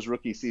 Ichiro's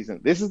rookie season,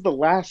 this is the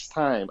last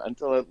time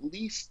until at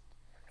least,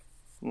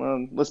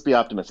 well, let's be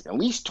optimistic, at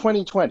least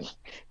 2020,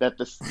 that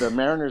the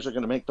Mariners are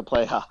going to make the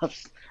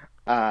playoffs.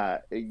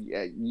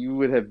 You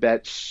would have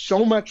bet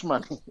so much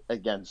money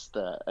against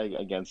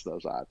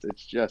those odds.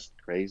 It's just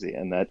crazy.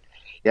 And that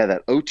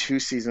 2002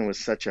 season was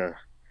such a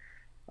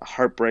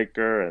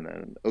heartbreaker, and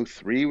then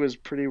 2003 was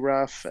pretty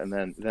rough, and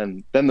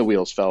then the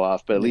wheels fell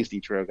off. But at least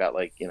Ichiro got,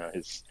 like, you know,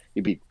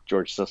 he beat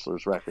George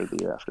Sisler's record the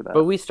year after that.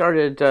 But we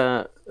started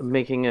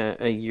making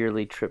a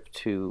yearly trip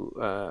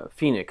to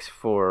Phoenix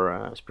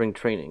for spring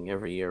training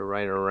every year,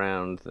 right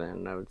around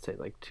then. I would say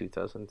like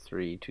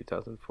 2003,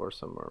 2004,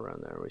 somewhere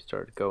around there. We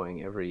started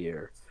going every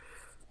year,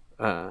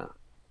 and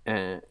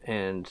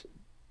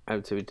I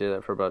would say we did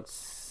that for about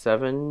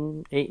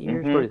 7-8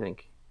 years. What do you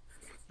think?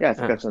 Yeah, I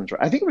think that sounds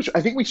right. I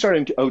think we started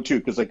in 2002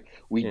 because like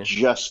we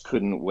just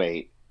couldn't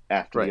wait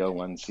after the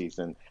 01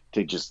 season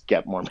to just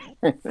get more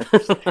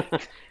Mariners.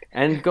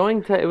 And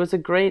it was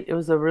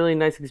a really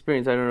nice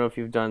experience. I don't know if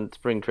you've done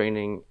spring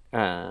training,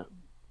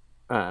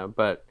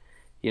 but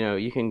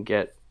you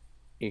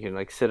can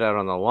like sit out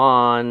on the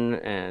lawn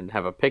and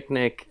have a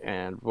picnic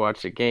and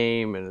watch a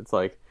game, and it's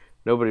like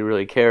nobody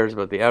really cares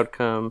about the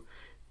outcome,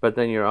 but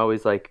then you're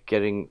always like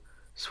getting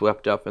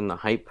swept up in the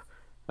hype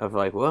of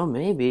like, well,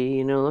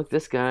 maybe, look,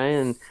 this guy,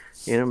 and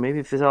maybe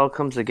if this all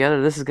comes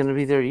together, this is going to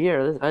be their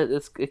year.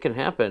 It can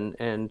happen.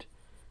 And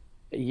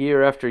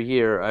year after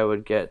year, I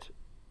would get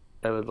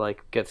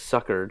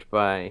suckered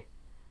by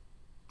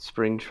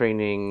spring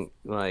training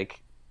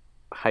like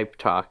hype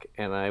talk,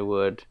 and I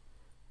would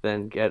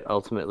then get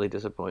ultimately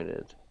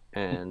disappointed.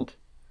 And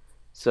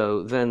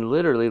so then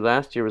literally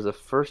last year was the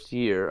first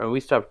year, and we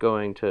stopped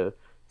going to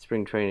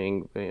spring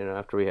training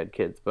after we had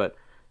kids, but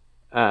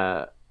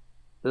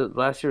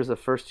last year was the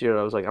first year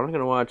I was like, I'm not going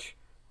to watch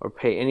or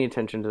pay any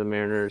attention to the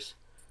Mariners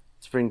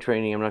spring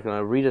training. I'm not going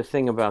to read a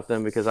thing about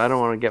them because I don't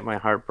want to get my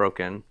heart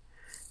broken.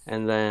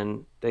 And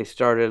then they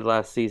started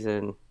last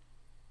season,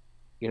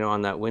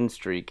 on that win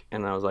streak.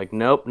 And I was like,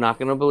 nope, not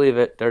going to believe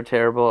it. They're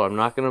terrible. I'm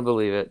not going to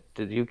believe it.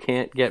 You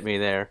can't get me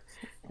there.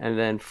 And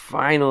then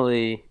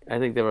finally, I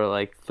think they were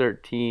like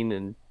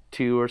 13-2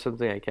 or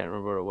something. I can't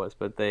remember what it was,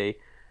 but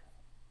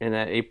in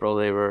that April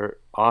they were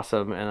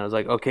awesome. And I was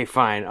like, okay,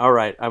 fine. All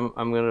right. I'm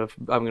going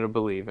to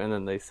believe. And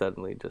then they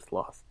suddenly just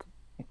lost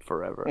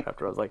forever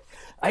after. I was like,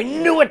 I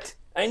knew it.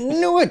 I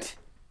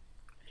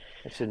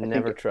should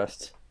never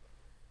trust.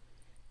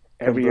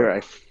 Every year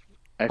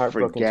I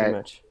forget. Too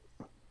much.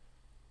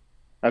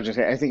 I was going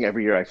to say, I think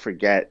every year I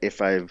forget if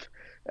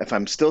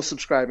I'm still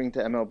subscribing to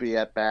MLB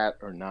at Bat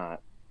or not,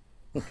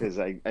 because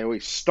I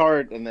always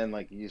start and then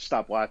like you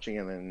stop watching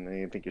and then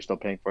you think you're still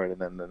paying for it,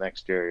 and then the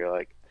next year you're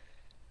like,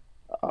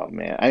 oh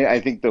man. I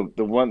think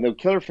the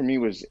killer for me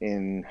was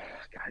in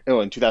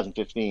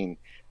 2015.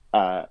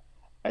 I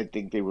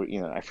think they were,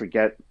 I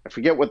forget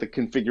what the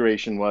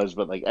configuration was,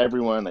 but like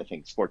everyone, I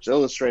think Sports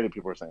Illustrated,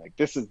 people were saying like,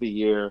 this is the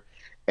year.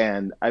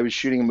 And I was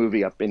shooting a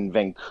movie up in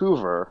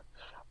Vancouver.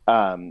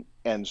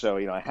 And so,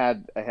 I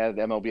had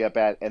MLB at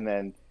Bat, and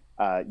then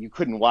you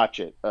couldn't watch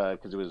it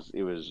because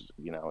it was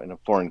in a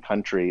foreign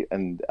country,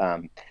 and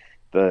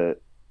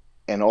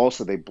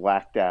also they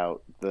blacked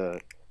out the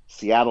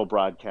Seattle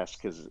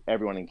broadcast because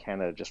everyone in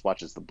Canada just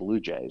watches the Blue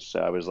Jays. So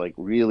I was like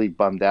really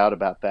bummed out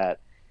about that.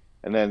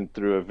 And then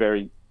through a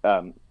very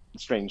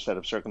strange set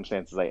of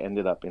circumstances, I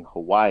ended up in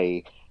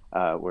Hawaii,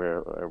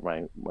 where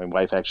my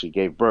wife actually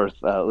gave birth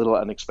a little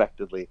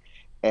unexpectedly.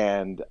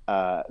 And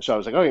so I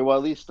was like, okay, well,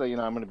 at least, I'm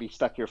going to be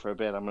stuck here for a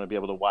bit. I'm going to be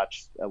able to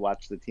watch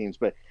the teams.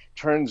 But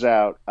turns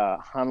out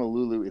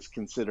Honolulu is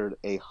considered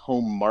a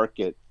home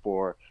market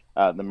for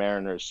the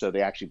Mariners. So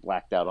they actually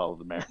blacked out all of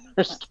the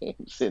Mariners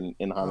games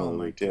in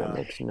Honolulu, too. That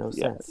makes no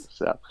sense.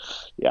 So,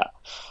 yeah.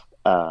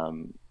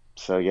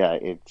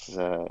 It's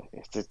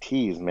a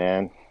tease,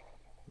 man.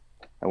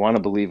 I want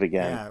to believe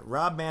again. Yeah,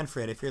 Rob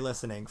Manfred, if you're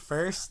listening,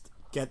 first,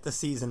 get the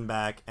season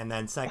back, and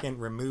then second,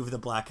 remove the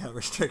blackout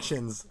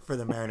restrictions for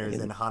the Mariners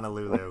in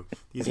Honolulu.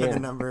 These are the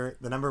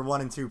number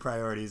 1 and 2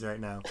 priorities right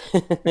now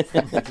for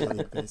Major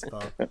League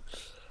Baseball.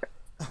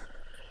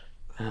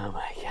 Oh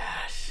my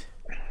gosh.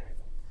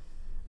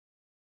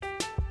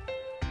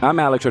 I'm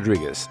Alex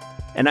Rodriguez.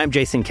 And I'm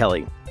Jason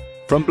Kelly.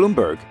 From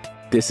Bloomberg,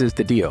 this is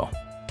The Deal.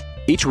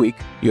 Each week,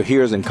 you'll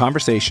hear us in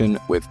conversation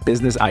with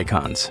business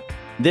icons.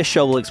 This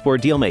show will explore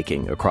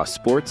deal-making across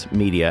sports,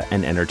 media,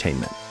 and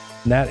entertainment.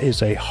 That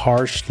is a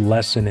harsh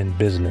lesson in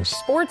business.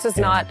 Sports is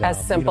not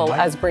as simple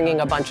as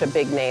bringing a bunch of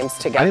big names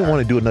together. I didn't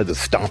want to do another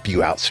stomp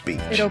you out speech.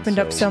 It opened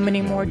up so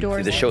many more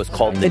doors. The show is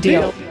called The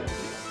Deal.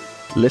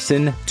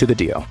 Listen to The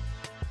Deal.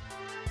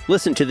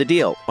 Listen to The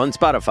Deal on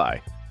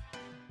Spotify.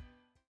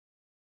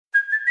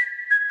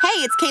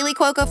 Hey, it's Kaylee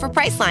Cuoco for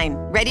Priceline.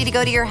 Ready to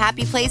go to your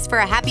happy place for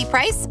a happy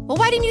price? Well,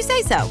 why didn't you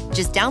say so?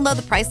 Just download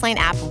the Priceline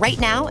app right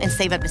now and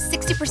save up to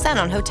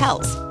 60% on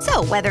hotels.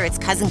 So whether it's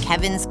Cousin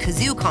Kevin's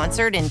Kazoo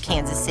Concert in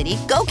Kansas City,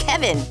 go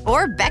Kevin,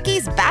 or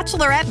Becky's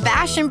Bachelorette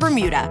Bash in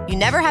Bermuda, you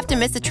never have to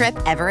miss a trip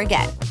ever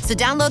again. So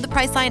download the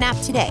Priceline app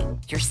today.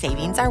 Your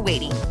savings are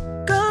waiting.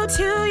 Go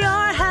to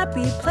your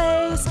happy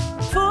place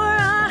for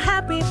a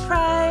happy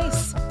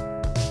price.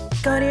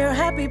 Go to your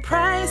happy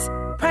price,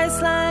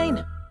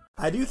 Priceline.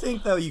 I do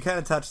think, though, you kind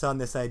of touched on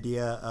this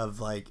idea of,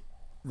 like,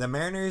 the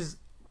Mariners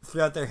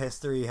throughout their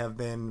history have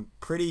been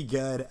pretty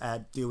good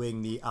at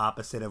doing the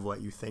opposite of what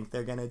you think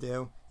they're going to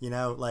do.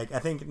 Like, I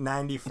think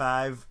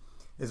 95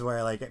 is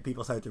where, like,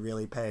 people start to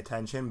really pay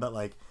attention. But,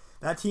 like,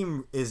 that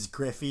team is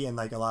Griffey and,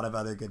 like, a lot of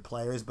other good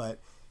players.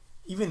 But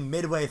even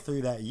midway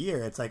through that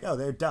year, it's like, oh,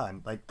 they're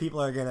done. Like,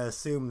 people are going to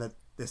assume that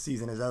the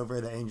season is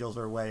over. The Angels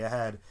are way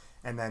ahead.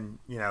 And then,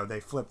 they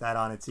flip that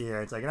on its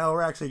ear. It's like, no,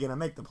 we're actually going to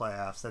make the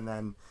playoffs. And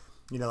then,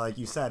 like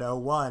you said,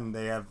 01,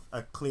 they have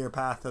a clear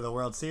path to the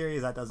World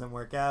Series. That doesn't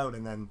work out,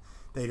 and then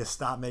they just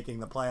stop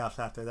making the playoffs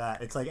after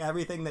that. It's like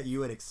everything that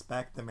you would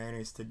expect the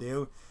Mariners to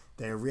do,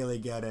 they're really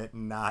good at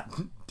not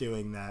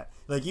doing that.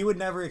 Like, you would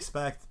never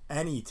expect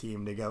any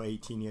team to go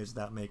 18 years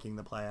without making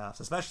the playoffs,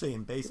 especially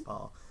in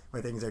baseball.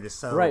 where things are just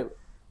so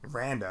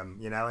random,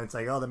 you know? And it's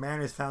like, oh, the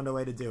Mariners found a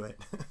way to do it.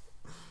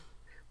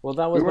 Well,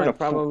 that was my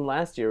problem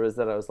last year, was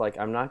that I was like,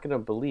 I'm not going to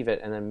believe it,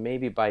 and then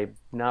maybe by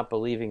not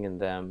believing in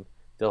them,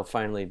 they'll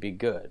finally be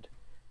good.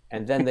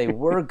 And then they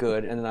were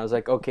good, and then I was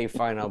like, okay,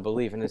 fine, I'll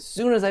believe. And as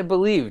soon as I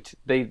believed,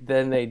 they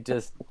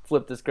just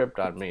flipped the script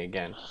on me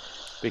again,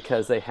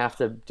 because they have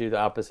to do the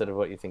opposite of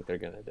what you think they're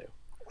going to do.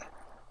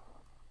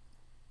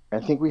 I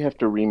think we have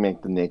to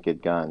remake The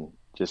Naked Gun,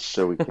 just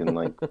so we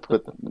can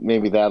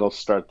maybe that'll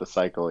start the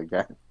cycle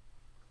again.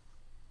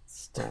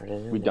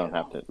 Started. We don't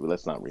have to.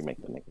 Let's not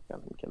remake The Naked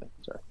Gun. I'm kidding.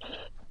 Sorry.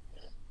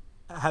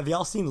 Have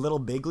y'all seen Little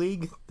Big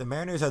League? The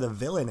Mariners are the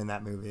villain in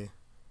that movie.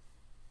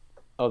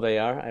 Oh, they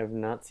are? I have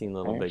not seen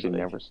Little Big League.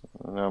 Never seen.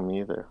 No, me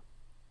either.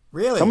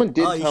 Really? Someone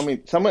did tell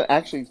me. Someone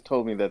actually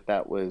told me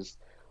that was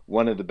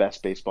one of the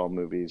best baseball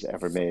movies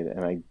ever made,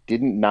 and I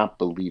did not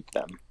believe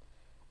them.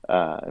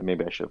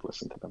 Maybe I should have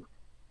listened to them.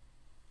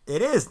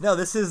 It is. No,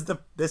 this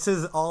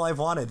is all I've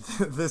wanted.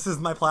 This is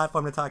my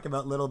platform to talk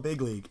about Little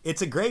Big League.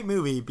 It's a great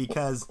movie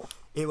because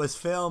it was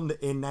filmed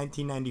in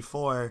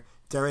 1994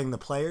 during the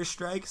players'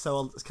 strike.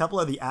 So a couple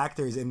of the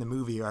actors in the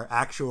movie are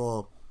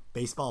actual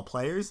baseball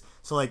players.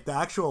 So like the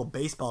actual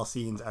baseball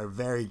scenes are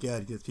very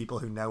good because people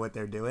who know what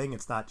they're doing.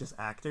 It's not just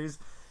actors.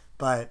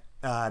 But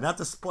not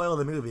to spoil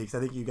the movie, because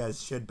I think you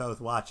guys should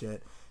both watch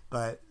it.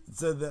 But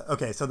so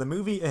the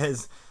movie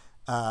is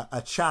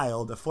a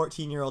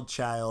 14-year-old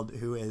child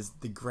who is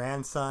the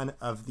grandson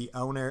of the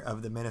owner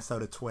of the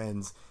Minnesota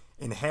Twins,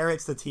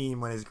 inherits the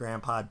team when his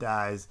grandpa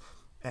dies,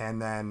 and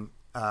then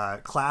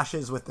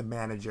clashes with the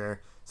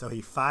manager. So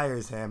he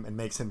fires him and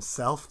makes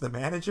himself the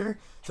manager.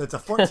 So it's a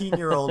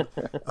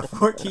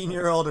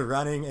 14-year-old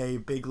running a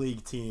big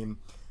league team.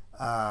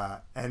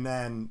 And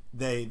then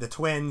the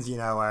Twins,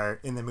 are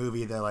in the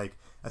movie, they're like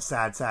a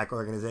sad sack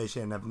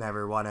organization, have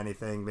never won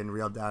anything, been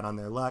reeled down on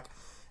their luck.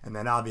 And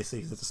then obviously,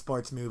 because it's a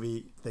sports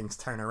movie, things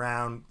turn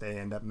around. They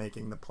end up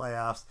making the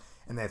playoffs,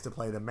 and they have to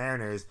play the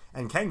Mariners.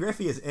 And Ken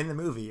Griffey is in the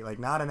movie, like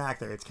not an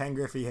actor. It's Ken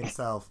Griffey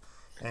himself,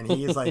 and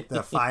he is like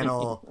the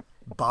final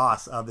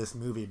boss of this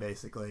movie,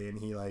 basically. And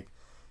he like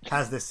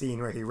has this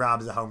scene where he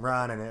robs a home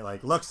run, and it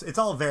like looks. It's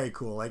all very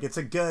cool. Like it's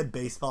a good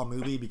baseball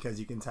movie because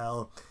you can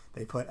tell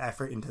they put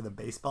effort into the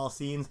baseball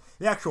scenes.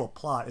 The actual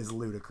plot is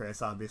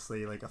ludicrous,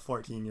 obviously. Like a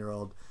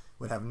 14-year-old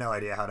would have no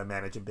idea how to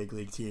manage a big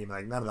league team.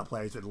 Like none of the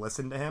players would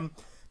listen to him.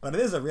 But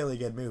it is a really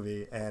good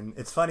movie, and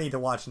it's funny to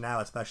watch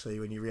now, especially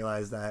when you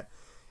realize that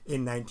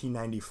in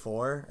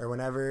 1994 or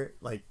whenever,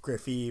 like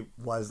Griffey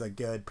was a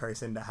good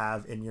person to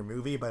have in your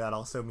movie, but that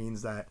also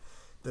means that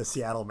the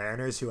Seattle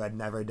Mariners, who had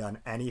never done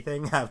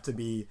anything, have to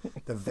be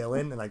the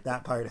villain, and like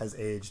that part has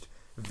aged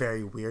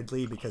very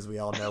weirdly because we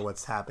all know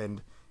what's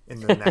happened in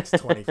the next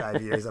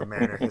 25 years of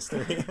Mariner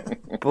history.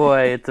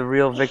 Boy, it's a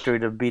real victory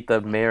to beat the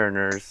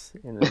Mariners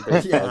in the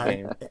baseball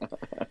game.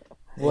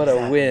 What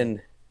a win.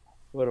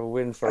 What a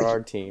win for our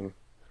team.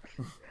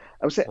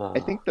 I would say, I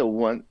think the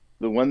one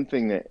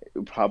thing that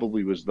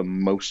probably was the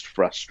most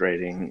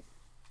frustrating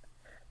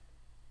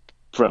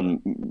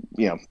from,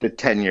 the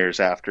 10 years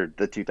after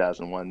the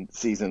 2001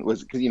 season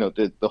was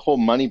because, the whole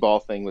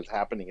Moneyball thing was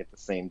happening at the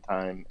same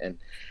time. And,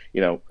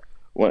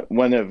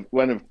 one of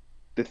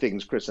the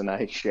things Chris and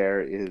I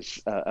share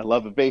is a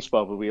love of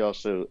baseball, but we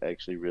also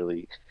actually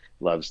really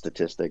love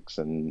statistics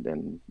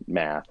and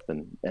math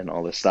and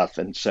all this stuff.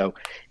 And so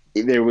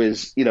there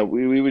was,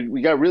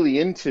 we got really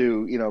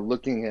into,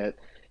 looking at,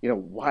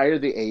 why are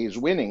the A's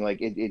winning?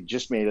 Like it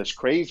just made us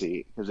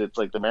crazy because it's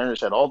like the Mariners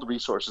had all the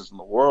resources in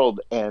the world,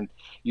 and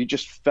you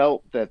just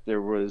felt that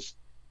there were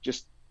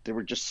just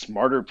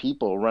smarter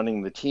people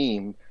running the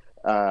team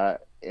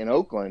in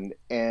Oakland.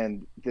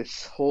 And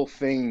this whole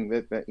thing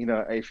that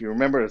if you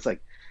remember, it's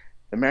like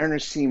the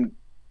Mariners seemed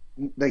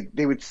like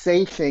they would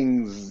say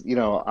things,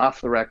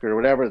 off the record or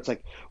whatever. It's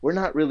like, we're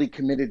not really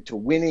committed to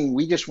winning.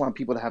 We just want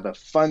people to have a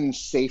fun,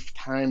 safe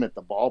time at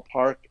the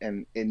ballpark.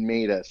 And it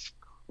made us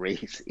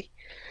crazy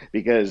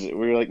because we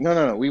were like,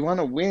 no, we want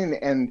to win.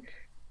 And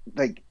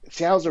like,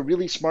 Seattle's a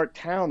really smart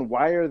town.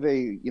 Why are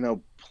they,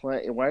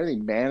 why are they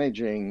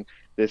managing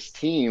this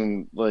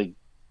team like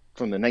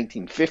from the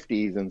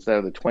 1950s instead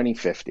of the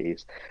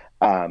 2050s?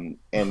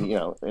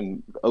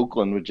 And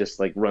Oakland would just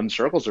like run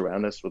circles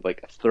around us with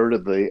like a third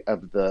of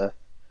the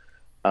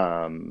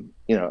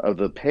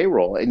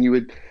payroll.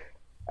 And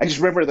I just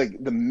remember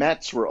like the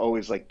Mets were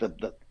always like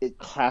the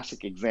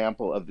classic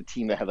example of the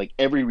team that had like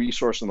every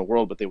resource in the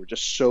world, but they were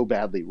just so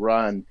badly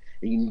run,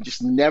 and you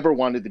just never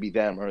wanted to be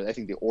them. Or I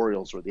think the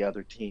Orioles were the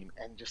other team,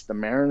 and just the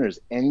Mariners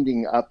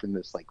ending up in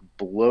this like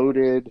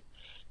bloated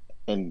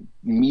and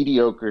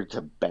mediocre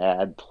to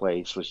bad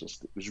place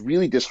it was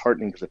really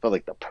disheartening because I felt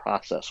like the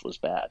process was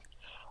bad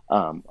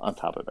on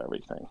top of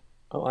everything.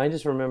 Oh, I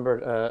just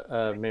remembered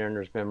a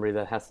Mariners memory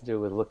that has to do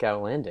with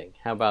Lookout Landing.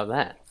 How about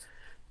that?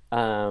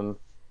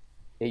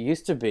 It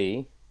used to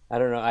be, I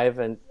don't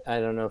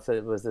know if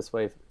it was this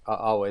way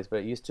always,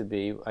 but it used to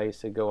be, I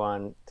used to go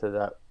on to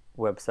that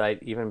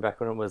website even back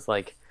when it was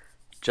like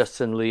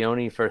Justin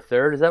Leone for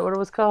third. Is that what it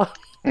was called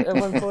at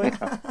one point?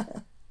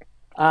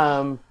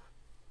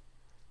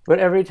 But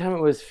every time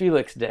it was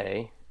Felix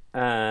Day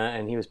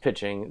and he was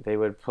pitching, they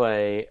would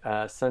play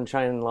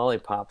Sunshine and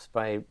Lollipops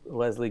by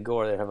Leslie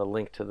Gore. They have a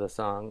link to the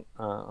song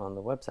on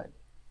the website.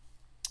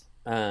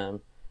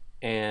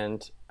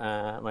 And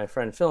my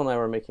friend Phil and I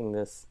were making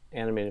this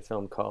animated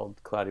film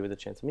called Cloudy with a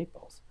Chance of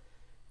Meatballs.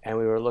 And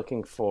we were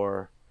looking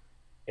for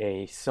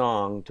a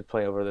song to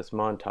play over this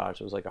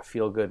montage. It was like a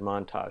feel-good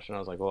montage. And I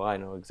was like, well, I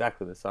know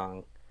exactly the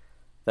song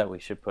that we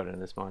should put in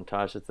this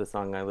montage. It's the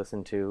song I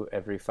listen to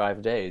every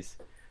 5 days.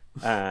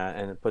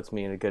 And it puts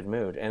me in a good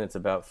mood. And it's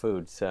about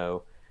food.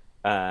 So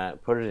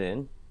put it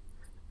in.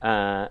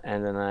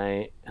 And then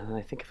I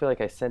feel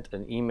like I sent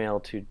an email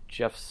to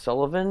Jeff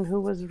Sullivan, who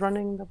was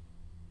running the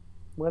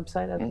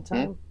website at the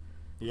time.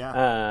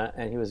 Yeah.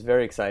 And he was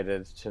very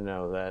excited to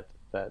know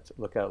that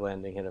Lookout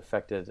Landing had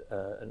affected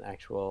an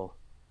actual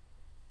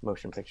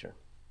motion picture.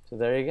 So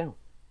there you go.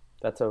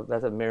 That's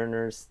a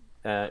Mariners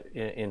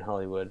in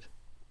Hollywood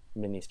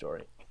mini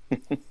story.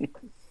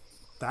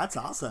 That's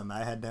awesome.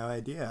 I had no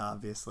idea,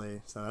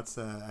 obviously. So that's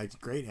a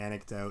great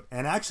anecdote.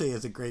 And actually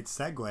is a great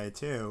segue,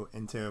 too,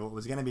 into what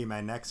was going to be my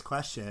next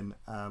question,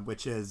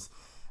 which is,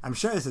 I'm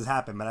sure this has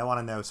happened, but I want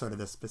to know sort of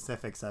the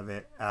specifics of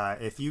it.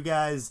 If you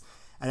guys,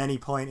 at any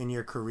point in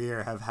your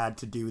career, have had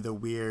to do the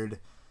weird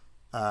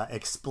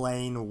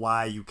explain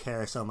why you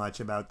care so much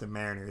about the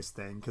Mariners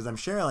thing, because I'm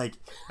sure, like,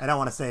 I don't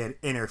want to say it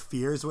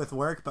interferes with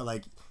work, but,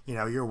 like, you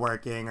know, you're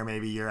working or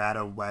maybe you're at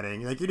a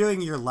wedding, like, you're doing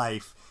your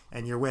life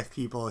and you're with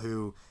people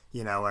who,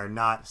 you know, are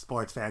not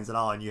sports fans at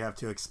all, and you have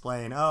to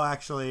explain, oh,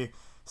 actually,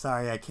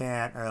 sorry, I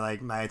can't, or,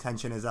 like, my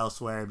attention is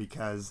elsewhere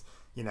because,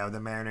 you know, the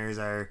Mariners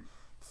are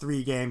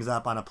 3 games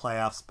up on a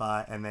playoff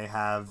spot and they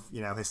have,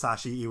 you know,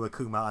 Hisashi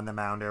Iwakuma on the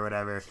mound or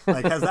whatever.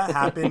 Like, has that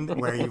happened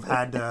where you've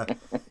had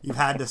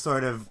to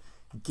sort of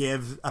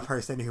give a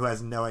person who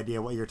has no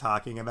idea what you're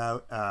talking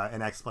about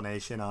an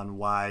explanation on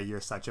why you're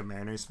such a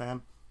Mariners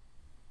fan?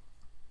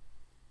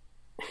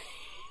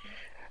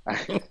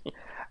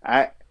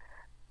 I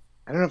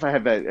don't know if I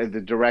have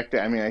the direct.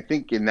 I mean, I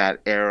think in that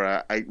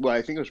era, I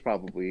think it was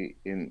probably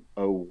in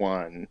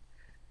 2001.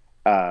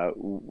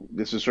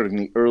 This was sort of in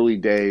the early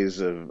days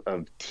of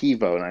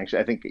TiVo, and actually,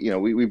 I think, you know,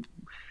 we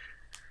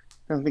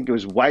I don't think it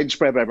was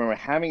widespread, but I remember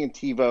having a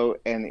TiVo,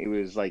 and it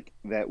was like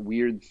that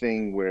weird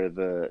thing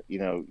where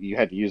you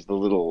had to use the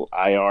little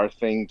IR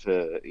thing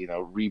to, you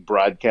know,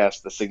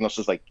 rebroadcast the signals.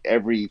 So it's like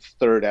every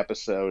third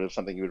episode of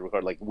something you would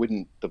record, like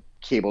the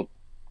cable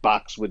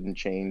box wouldn't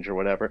change or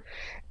whatever.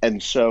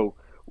 And so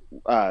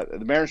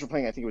the Mariners were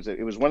playing, I think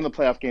it was one of the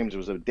playoff games. It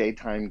was a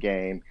daytime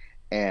game.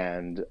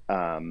 And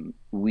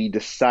we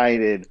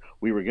decided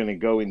we were going to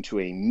go into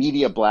a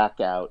media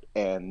blackout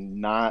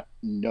and not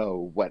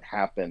know what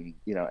happened,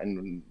 you know,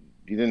 and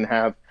you didn't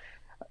have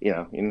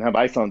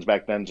iPhones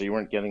back then, so you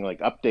weren't getting like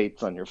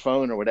updates on your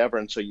phone or whatever.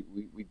 And so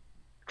we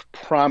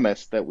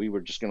promised that we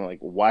were just going to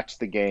like watch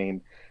the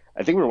game.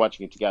 I think we were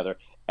watching it together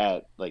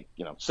at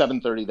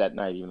 7:30 that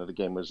night, even though the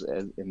game was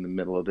in the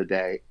middle of the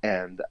day.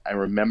 And I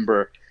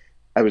remember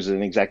I was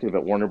an executive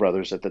at Warner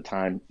Brothers at the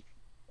time,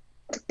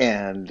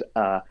 and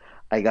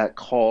I got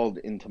called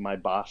into my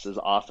boss's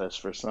office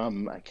for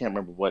I can't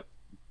remember what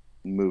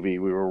movie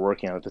we were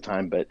working on at the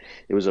time, but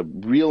it was a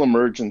real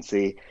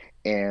emergency.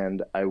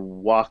 And I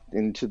walked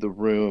into the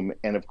room,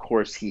 and of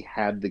course he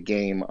had the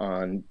game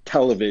on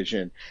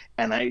television,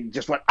 and I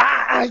just went,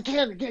 I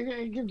can't.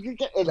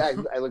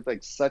 And I looked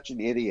like such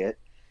an idiot.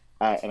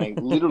 And I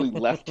literally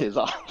left his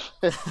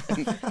office.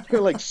 And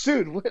they're like,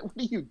 Sood, what are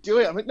you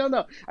doing? I'm like, no.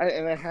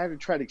 And I had to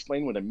try to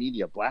explain what a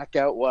media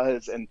blackout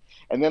was. And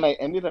then I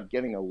ended up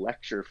getting a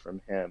lecture from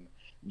him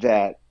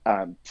that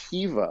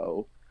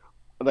TiVo,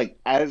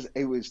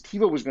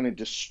 TiVo was going to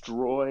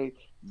destroy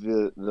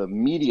the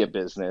media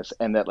business,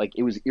 and that like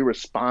it was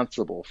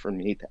irresponsible for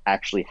me to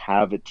actually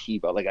have a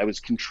TiVo. Like I was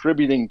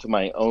contributing to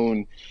my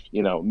own,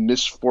 you know,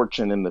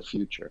 misfortune in the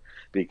future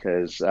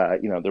because there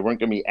weren't going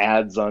to be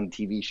ads on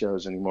TV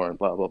shows anymore and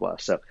blah blah blah.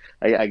 So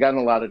I got in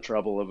a lot of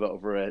trouble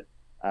over it,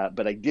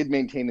 but I did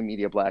maintain the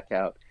media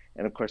blackout,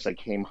 and of course I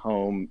came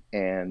home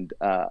and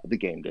the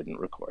game didn't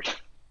record.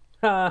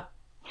 There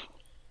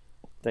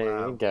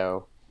you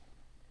go.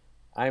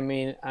 I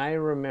mean, I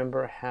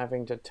remember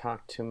having to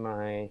talk to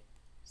my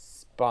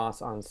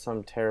boss on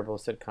some terrible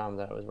sitcom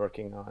that I was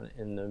working on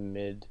in the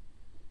mid-O's.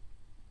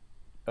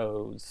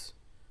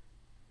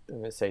 I'm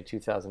going to say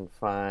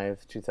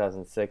 2005,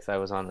 2006. I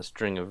was on a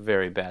string of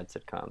very bad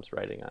sitcoms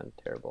writing on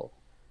terrible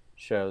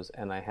shows,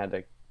 and I had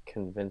to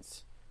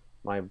convince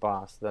my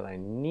boss that I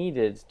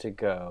needed to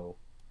go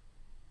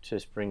to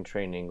spring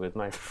training with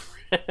my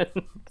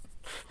friend.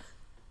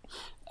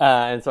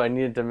 And so I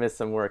needed to miss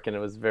some work, and it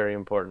was very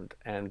important,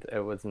 and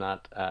it was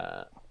not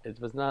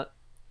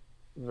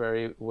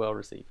very well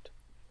received.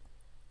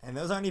 And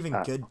those aren't even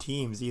good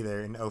teams either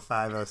in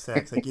 05,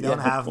 06. Like you don't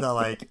have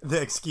the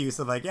excuse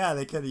of like, yeah,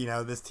 they could, you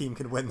know, this team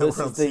could win the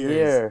World Series.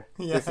 Year.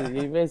 Yeah.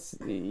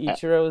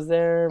 Ichiro was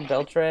there,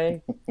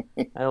 Beltre.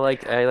 I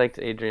liked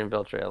Adrian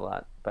Beltre a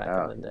lot back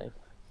in the day.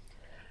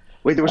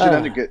 Wait, there was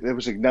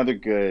another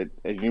good.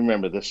 You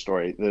remember this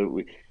story?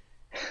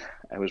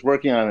 I was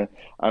working on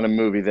a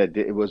movie that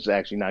it was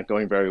actually not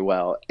going very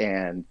well,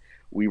 and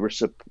we were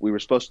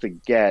supposed to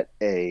get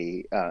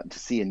to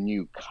see a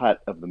new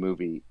cut of the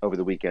movie over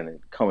the weekend.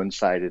 It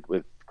coincided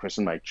with Chris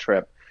and my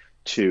trip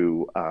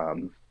to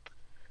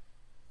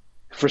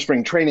for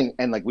spring training,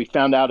 and like we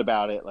found out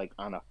about it like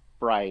on a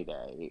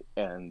Friday,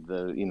 and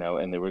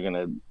and they were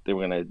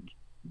gonna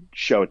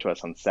show it to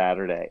us on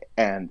Saturday,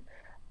 and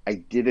I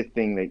did a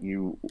thing that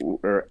you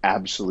are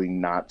absolutely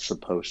not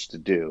supposed to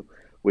do,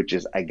 which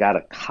is I got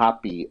a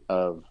copy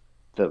of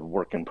the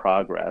work in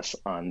progress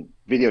on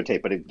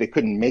videotape, but they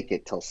couldn't make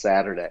it till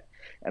Saturday.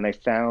 And I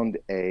found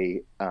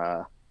it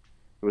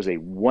was a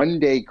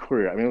 1-day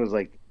courier. I mean, it was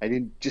like,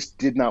 just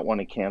did not want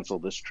to cancel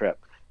this trip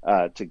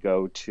to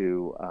go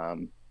to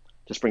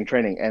spring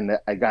training. And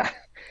there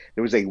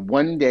was a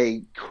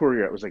 1-day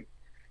courier. It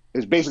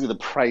was basically the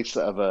price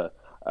of a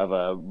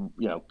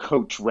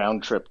coach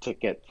round trip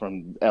ticket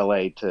from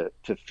LA to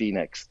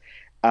Phoenix.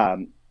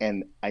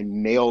 And I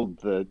mailed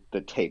the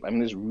tape. I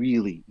mean,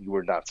 you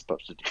were not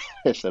supposed to do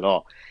this at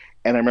all.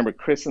 And I remember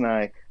Chris and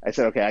I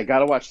said, okay, I got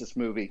to watch this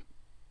movie.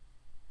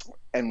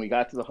 And we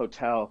got to the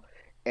hotel.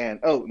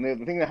 And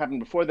the thing that happened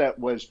before that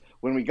was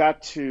when we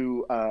got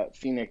to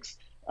Phoenix,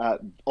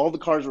 all the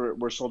cars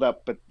were sold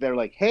out, but they're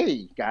like,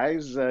 hey,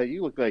 guys,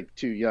 you look like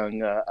two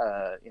young,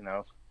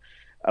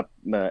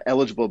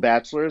 eligible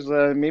bachelors.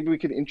 Maybe we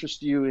could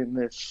interest you in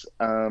this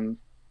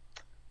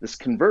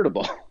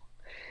convertible.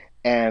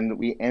 And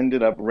we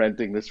ended up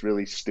renting this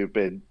really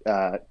stupid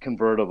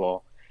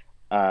convertible,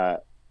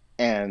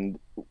 and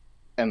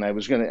I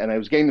was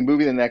getting the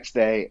movie the next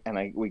day,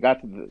 and we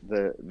got to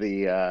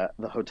the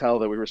hotel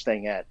that we were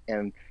staying at,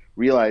 and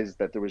realized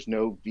that there was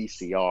no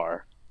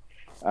VCR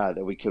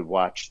that we could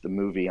watch the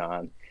movie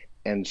on,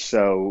 and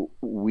so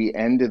we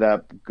ended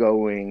up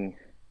going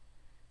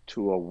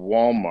to a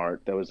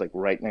Walmart that was like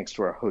right next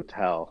to our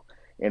hotel,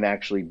 and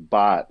actually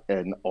bought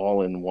an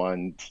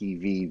all-in-one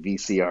TV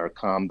VCR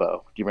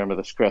combo. Do you remember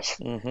this, Chris?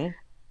 Mm-hmm.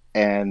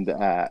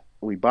 And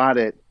we bought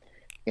it,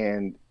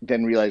 and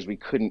then realized we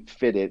couldn't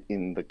fit it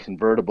in the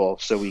convertible.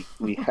 So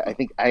I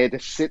think I had to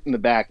sit in the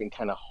back and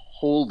kind of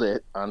hold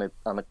it on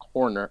a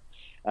corner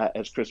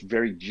as Chris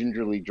very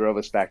gingerly drove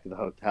us back to the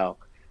hotel.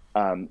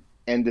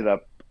 Ended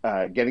up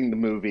getting the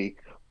movie,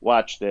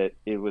 watched it.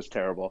 It was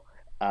terrible,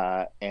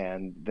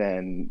 and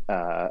then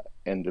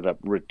ended up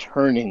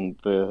returning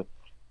the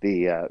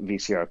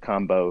VCR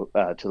combo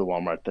to the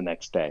Walmart the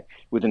next day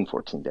within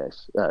 14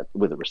 days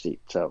with a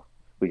receipt. So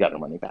we got our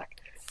money back.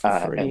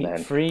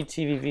 Free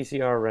TV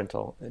VCR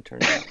rental, it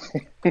turned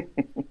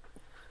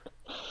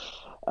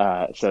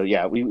out. So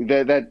yeah,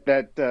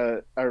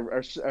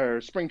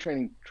 our spring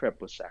training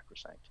trip was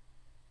sacrosanct.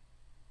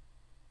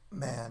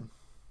 Man,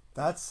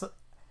 that's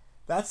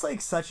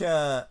like such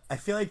a, I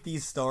feel like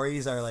these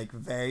stories are like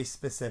very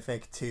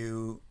specific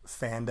to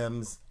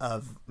fandoms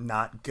of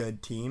not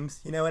good teams.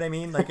 You know what I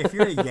mean? Like if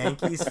you're a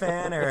Yankees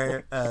fan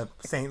or a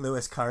St.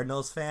 Louis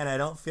Cardinals fan, I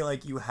don't feel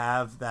like you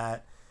have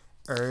that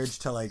urge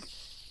to like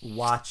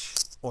watch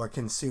or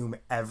consume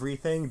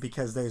everything,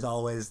 because there's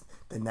always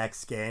the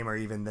next game or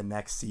even the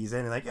next season,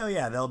 and like, oh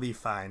yeah, they'll be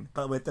fine.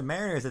 But with the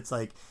Mariners, it's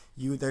like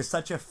there's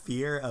such a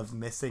fear of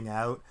missing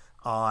out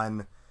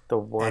on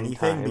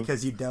anything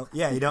because you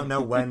don't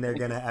know when they're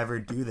gonna ever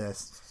do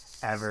this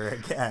ever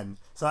again.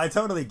 So I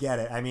totally get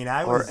it. I mean,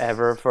 or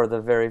ever for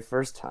the very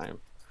first time.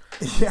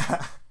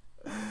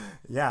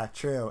 Yeah,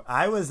 true.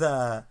 I was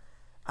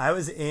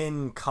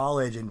in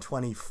college in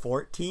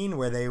 2014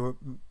 where they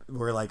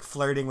were like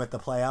flirting with the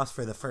playoffs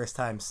for the first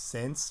time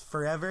since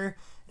forever,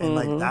 and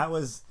like that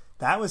was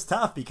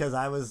tough because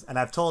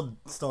I've told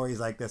stories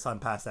like this on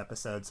past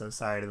episodes, so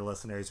sorry to the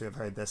listeners who have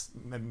heard this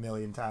a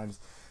million times,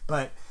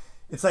 but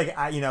it's like,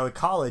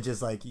 college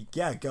is like,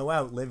 yeah, go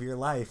out, live your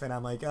life. And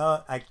I'm like,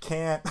 oh, I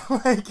can't.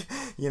 Like,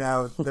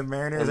 the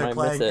Mariners are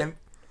playing. And,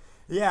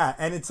 yeah,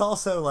 and it's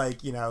also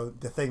like,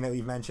 the thing that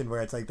we mentioned where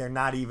it's like they're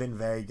not even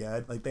very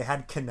good. Like they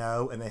had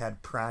Cano and they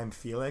had Prime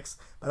Felix.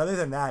 But other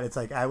than that, it's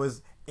like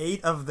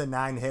 8 of the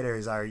 9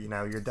 hitters are,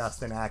 your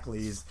Dustin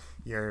Ackley's,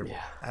 your,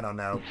 I don't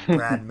know,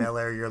 Brad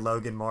Miller, your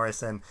Logan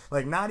Morrison.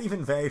 Like not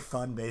even very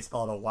fun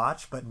baseball to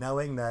watch, but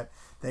knowing that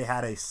they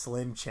had a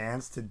slim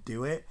chance to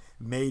do it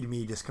made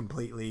me just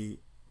completely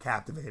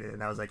captivated.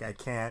 And I was like, I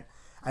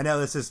know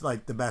this is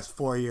like the best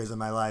 4 years of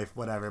my life,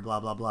 whatever, blah,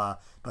 blah, blah.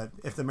 But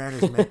if the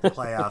Mariners make the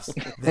playoffs,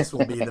 this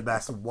will be the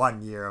best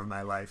 1 year of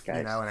my life,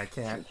 and I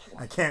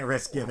can't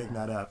risk giving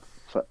that up.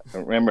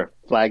 Remember,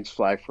 flags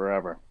fly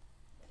forever.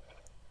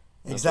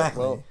 Exactly.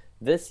 Well,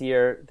 this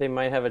year they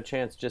might have a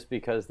chance just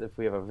because if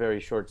we have a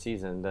very short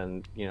season,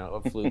 then,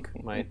 a fluke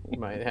might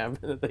happen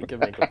that they can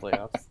make the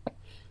playoffs.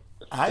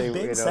 I've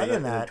been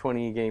saying that. A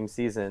 20-game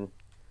season.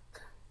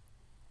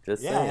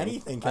 Just saying.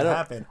 Anything can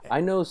happen. I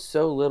know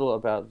so little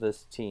about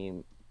this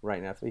team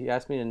right now. If you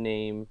asked me to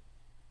name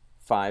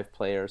 5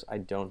 players, I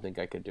don't think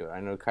I could do it. I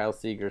know Kyle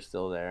Seager's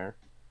still there.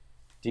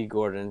 D.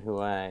 Gordon, who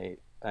I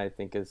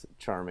think is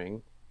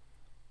charming.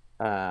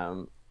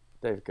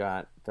 They've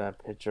got the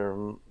pitcher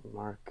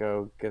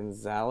Marco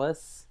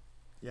Gonzalez.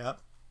 Yep.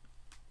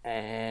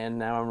 and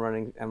now I'm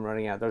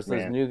running out. There's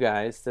those new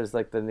guys. There's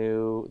like the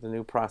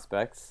new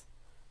prospects,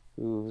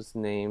 whose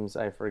names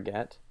I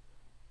forget.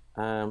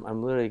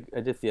 I'm literally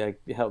Aditya,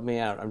 help me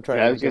out. I'm trying.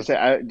 I was gonna say,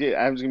 I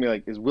was gonna be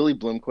like, is Willie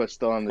Bloomquist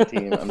still on the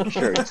team? I'm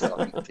sure he's still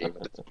on the team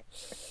at this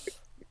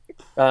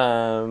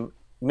point.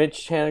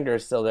 Mitch Haniger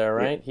is still there,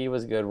 right? Yeah. He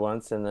was good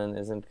once and then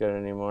isn't good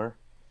anymore.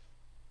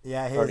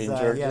 Yeah, he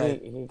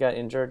got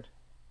injured.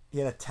 He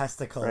had a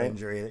testicle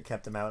injury that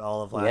kept him out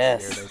all of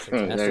last year.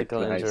 Basically.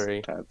 Testicle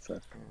injury.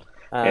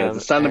 The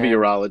son of a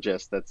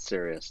urologist. That's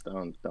serious.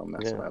 Don't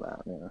mess that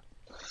out.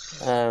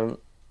 Yeah.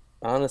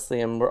 Honestly,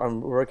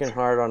 I'm working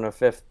hard on a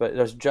fifth, but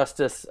there's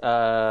Justice, the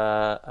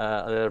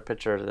other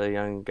pitcher, the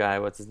young guy.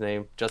 What's his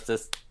name?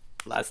 Justice,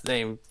 last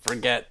name,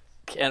 forget,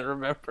 can't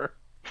remember.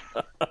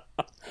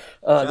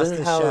 This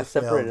is how Sheffield.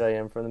 Separated I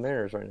am from the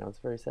Mariners right now. It's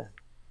very sad.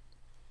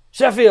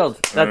 Sheffield,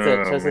 that's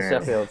it. Justice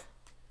Sheffield.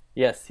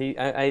 Yes, he's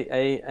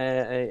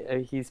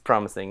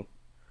promising.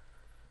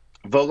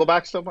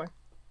 Vogelbach still playing?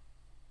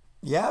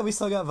 Yeah, we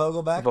still got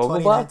Vogelbach.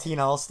 2019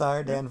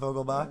 All-Star Dan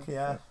Vogelbach.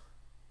 Yeah.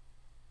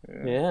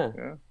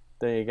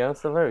 There you go.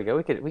 So there we go.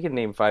 We could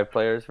name 5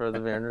 players for the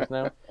Mariners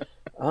now.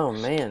 Oh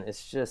man,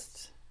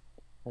 that's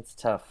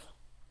tough.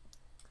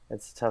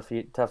 It's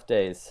tough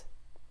days.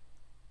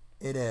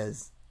 It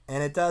is.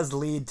 And it does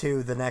lead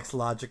to the next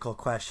logical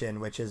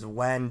question, which is,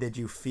 when did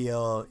you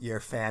feel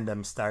your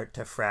fandom start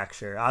to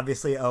fracture?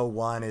 Obviously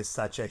 2001 is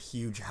such a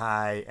huge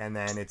high, and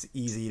then it's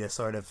easy to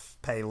sort of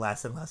pay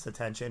less and less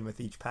attention with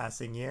each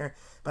passing year.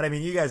 But I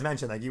mean, you guys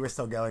mentioned like you were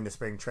still going to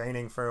spring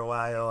training for a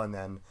while, and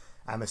then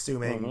I'm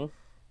assuming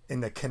in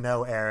the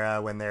Cano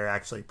era, when they're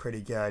actually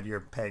pretty good,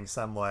 you're paying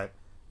somewhat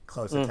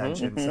close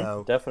attention.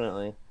 So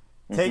definitely.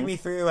 Take me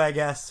through, I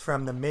guess,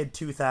 from the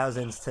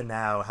mid-2000s to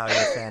now, how your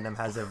fandom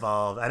has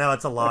evolved. I know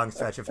it's a long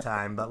stretch of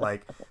time, but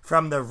like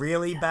from the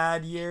really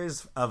bad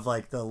years of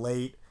like the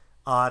late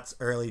aughts,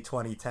 early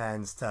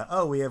 2010s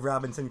to, we have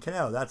Robinson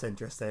Cano. That's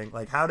interesting.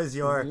 Like, how does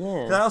your...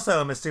 Because I also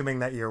am assuming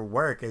that your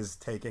work is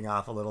taking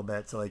off a little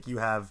bit. So like you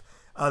have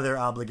other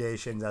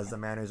obligations as the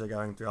Mariners are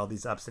going through all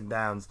these ups and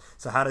downs.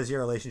 So how does your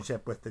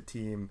relationship with the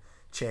team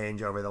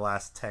change over the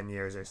last 10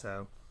 years or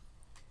so?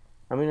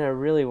 I mean, I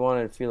really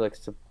wanted Felix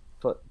to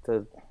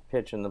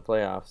pitch in the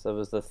playoffs. That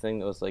was the thing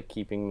that was like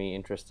keeping me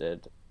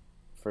interested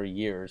for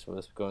years,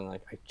 was going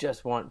like, I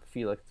just want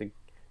Felix to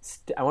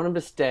I want him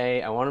to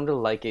stay. I want him to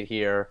like it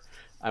here.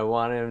 I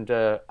want him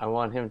to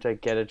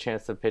get a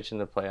chance to pitch in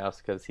the playoffs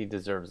because he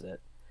deserves it.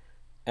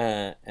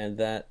 And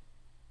that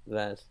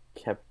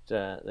kept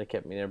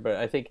me there. But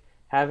I think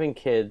having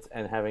kids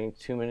and having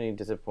too many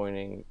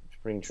disappointing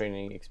spring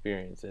training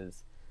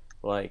experiences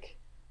like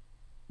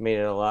made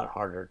it a lot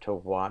harder to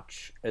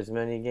watch as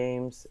many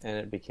games, and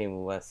it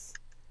became less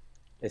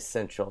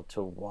essential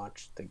to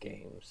watch the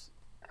games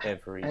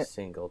every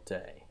single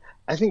day.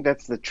 I think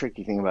that's the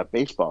tricky thing about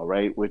baseball,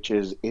 right? Which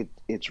is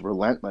it's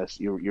relentless.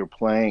 You're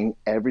playing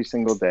every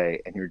single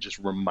day, and you're just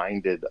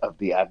reminded of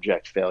the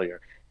abject failure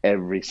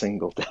every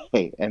single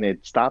day, and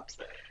it stops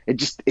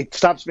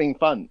being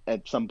fun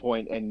at some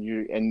point,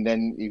 and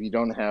then if you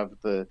don't have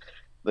the,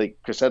 like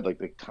Chris said, like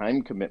the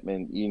time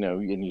commitment,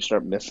 and you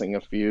start missing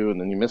a few,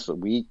 and then you miss a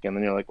week, and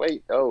then you're like,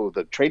 wait,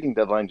 the trading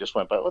deadline just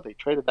went by. Oh, they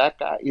traded that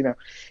guy,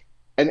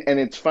 and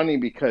it's funny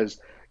because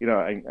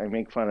I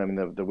make fun. I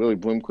mean, the Willie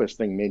Bloomquist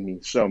thing made me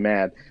so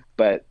mad,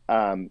 but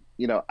I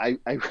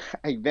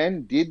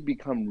then did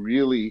become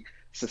really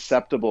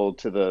susceptible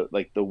to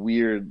the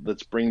weird,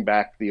 let's bring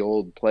back the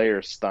old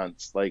player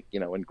stunts, like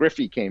when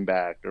Griffey came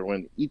back or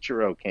when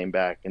Ichiro came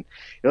back, and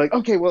you're like,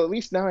 okay, well, at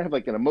least now I have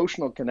like an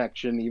emotional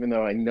connection, even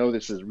though I know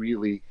this is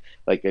really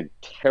like a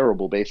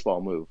terrible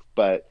baseball move,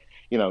 but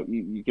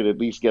you could at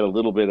least get a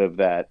little bit of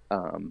that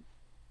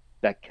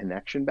that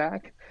connection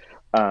back,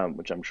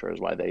 which I'm sure is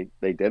why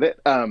they did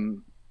it.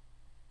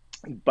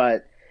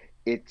 But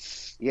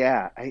it's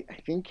I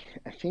think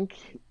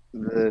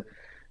the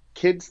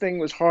kids thing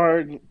was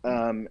hard,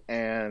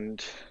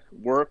 and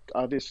work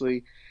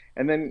obviously,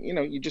 and then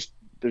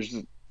there's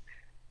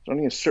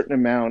only a certain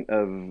amount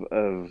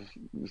of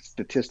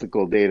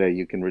statistical data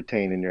you can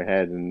retain in your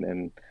head,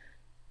 and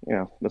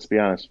let's be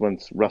honest,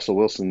 once Russell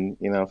Wilson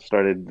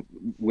started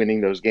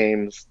winning those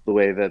games the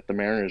way that the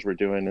Mariners were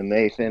doing in the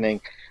 8th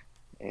inning,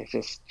 it's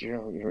just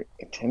your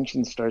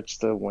attention starts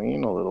to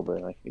wane a little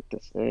bit. I hate to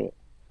say it.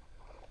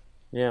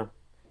 Yeah.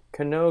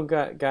 Cano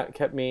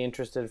kept me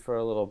interested for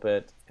a little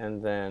bit,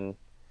 and then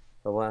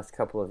the last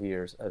couple of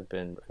years I've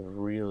been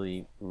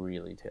really,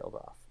 really tailed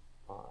off.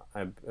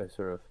 I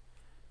sort of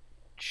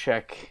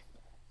check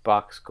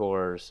box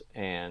scores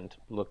and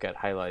look at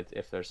highlights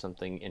if there's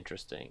something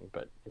interesting,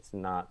 but it's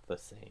not the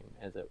same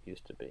as it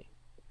used to be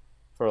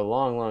for a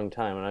long, long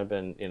time. And I've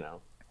been,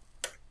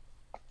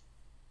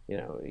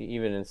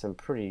 even in some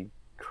pretty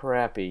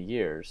crappy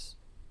years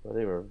where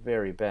they were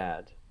very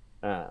bad,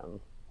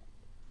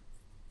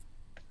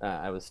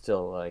 I was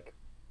still like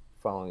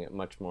following it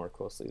much more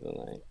closely than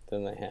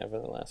I have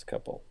in the last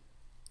couple.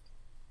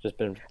 Just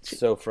been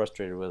so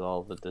frustrated with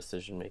all the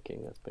decision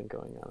making that's been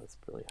going on. It's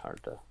really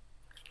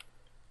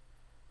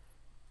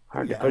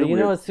Hard to put.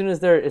 As soon as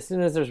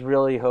there's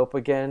really hope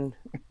again,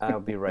 I'll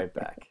be right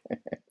back.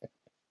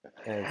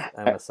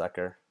 I'm a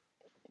sucker.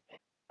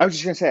 I was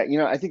just gonna say,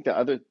 I think the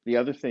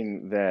other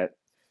thing that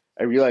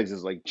I realized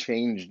is like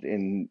changed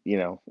in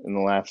the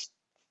last,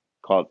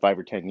 call it 5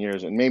 or 10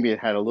 years, and maybe it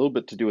had a little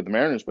bit to do with the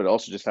Mariners, but it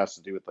also just has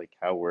to do with like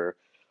how we're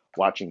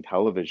watching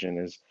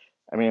television.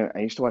 I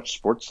used to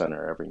watch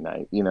SportsCenter every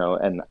night,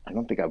 and I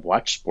don't think I've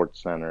watched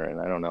SportsCenter in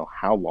I don't know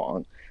how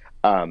long.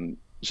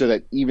 So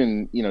that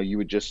even, you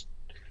would just,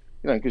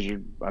 because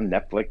you're on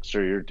Netflix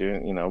or you're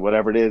doing,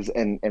 whatever it is.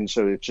 And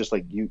so it's just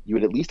like you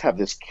would at least have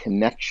this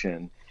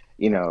connection,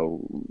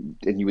 and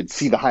you would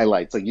see the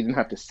highlights. Like you didn't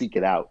have to seek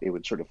it out. It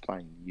would sort of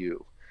find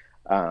you.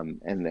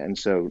 And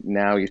so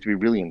now you have to be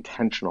really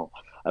intentional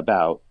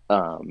about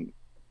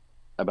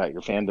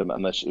your fandom,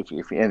 unless if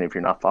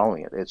you're not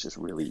following it, it's just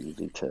really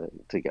easy to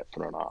get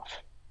thrown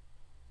off.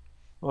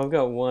 Well, I've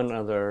got one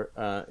other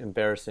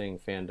embarrassing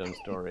fandom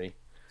story,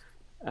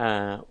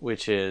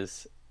 which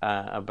is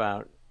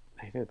about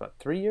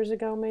 3 years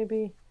ago,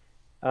 maybe.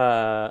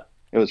 It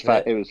was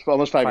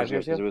almost 5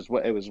 years ago because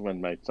it was when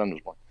my son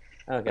was born.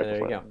 Okay, there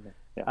you go.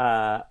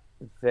 Yeah.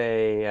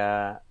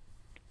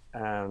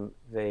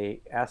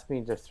 They asked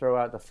me to throw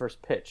out the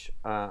first pitch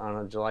on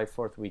a July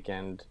 4th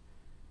weekend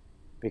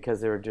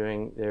because they were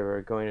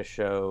going to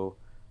show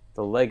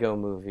the Lego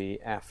Movie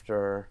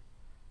after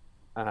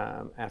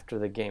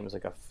the game. It was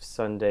like a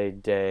Sunday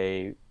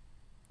day,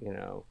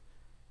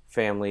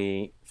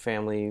 family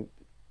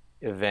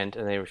event,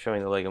 and they were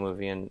showing the Lego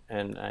Movie, and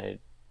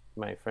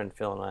my friend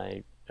Phil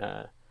and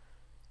I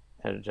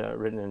had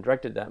written and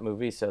directed that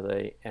movie, so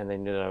they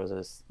knew that I was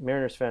a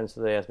Mariners fan,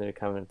 so they asked me to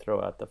come and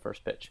throw out the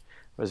first pitch.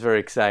 I was very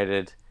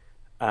excited,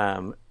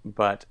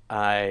 but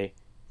I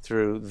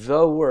threw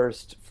the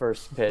worst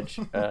first pitch.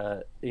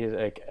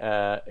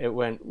 It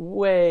went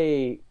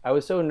way. I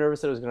was so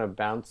nervous that it was going to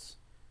bounce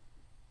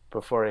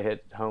before I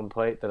hit home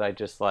plate that I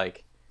just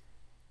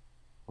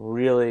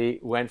really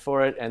went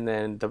for it, and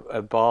then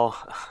a ball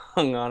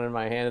hung on in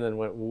my hand and then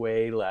went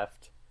way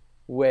left,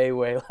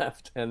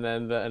 and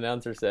then the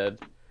announcer said,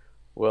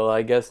 "Well,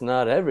 I guess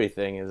not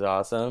everything is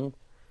awesome,"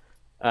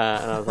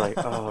 and I was like,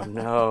 "Oh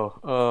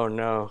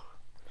no."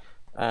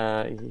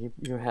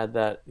 You had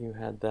that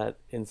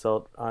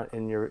insult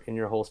in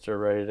your holster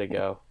ready to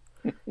go.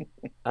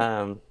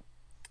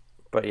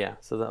 But yeah,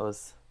 so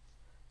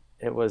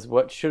it was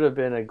what should have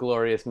been a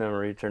glorious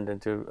memory turned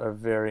into a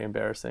very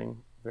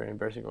embarrassing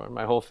one.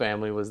 My whole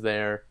family was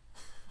there.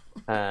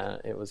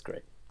 It was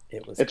great.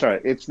 It's all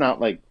right. It's not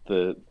like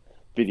the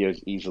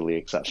video's easily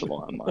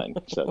accessible online,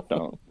 so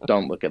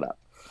don't look it up,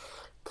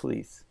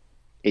 please.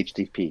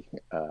 HTTP.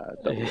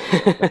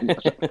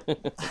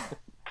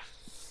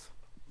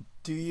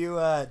 Do you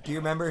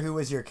remember who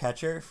was your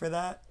catcher for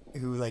that?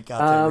 Who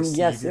got to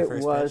receive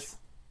your first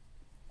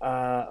pitch?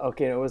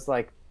 Okay, it was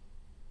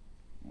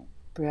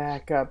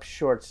backup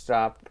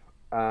shortstop.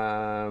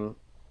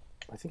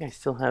 I think I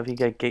still have. He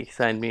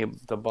signed me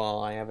the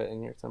ball. I have it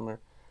in here somewhere.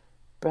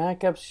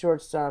 Backup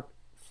shortstop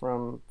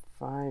from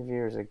 5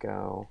 years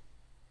ago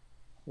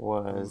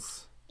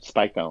was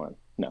Spike Owen.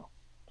 No.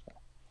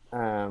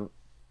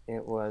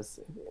 It was.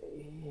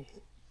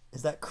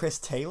 Is that Chris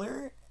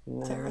Taylor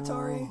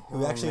territory?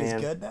 Who actually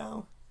is good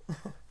now?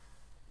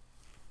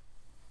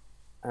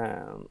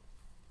 I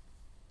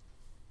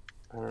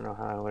don't know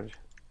how I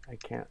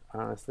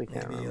honestly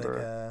can't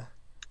remember.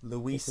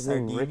 Luis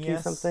Sardinhas? Ricky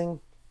something?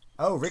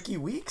 Oh, Ricky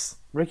Weeks?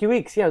 Ricky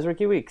Weeks, yeah, it was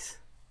Ricky Weeks.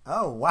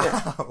 Oh, wow.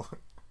 Yeah. Okay.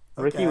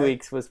 Ricky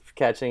Weeks was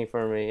catching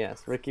for me,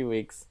 yes. Ricky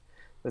Weeks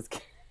was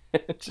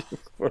catching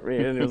for me,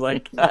 and he was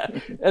like,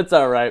 "It's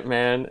all right,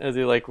 man," as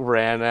he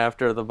ran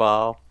after the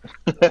ball.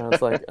 I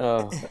was like,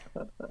 "Oh,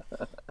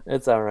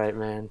 it's all right,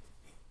 man."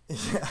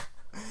 Yeah.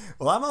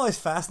 Well, I'm always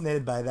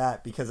fascinated by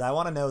that because I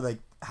want to know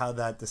how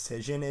that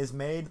decision is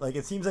made.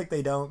 It seems like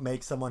they don't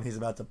make someone who's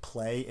about to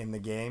play in the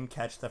game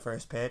catch the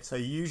first pitch. So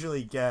you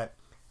usually get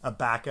a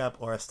backup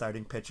or a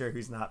starting pitcher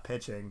who's not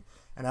pitching.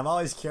 And I'm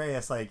always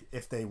curious,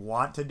 if they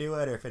want to do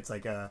it or if it's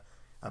a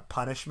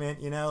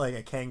punishment, like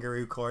a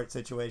kangaroo court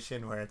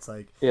situation where it's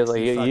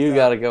you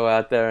got to go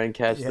out there and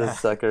catch this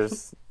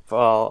sucker's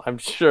ball. I'm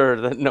sure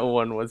that no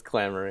one was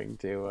clamoring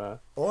to.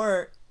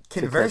 Or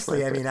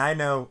conversely, I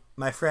know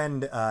my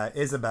friend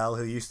Isabel,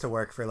 who used to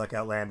work for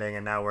Lookout Landing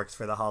and now works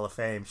for the Hall of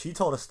Fame. She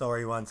told a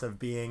story once of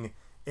being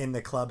in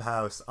the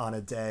clubhouse on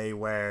a day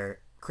where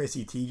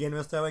Chrissy Teigen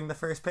was throwing the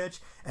first pitch,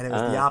 and it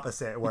was the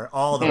opposite, where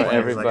all the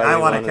players were I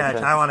want to catch,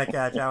 I want to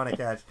catch, I want to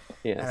catch.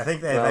 Yes. And I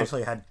think they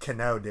eventually had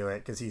Cano do it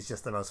because he's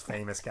just the most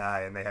famous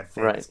guy, and they had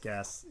famous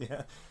guests.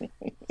 Yeah.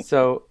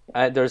 So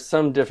there's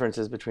some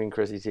differences between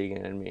Chrissy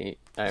Teigen and me,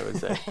 I would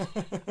say.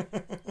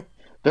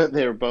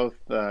 They're both,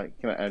 I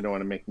don't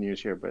want to make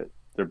news here, but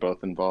they're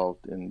both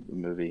involved in the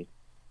movie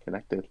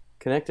Connected.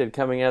 Connected,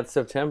 coming out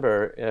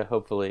September,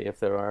 hopefully, if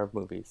there are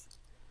movies.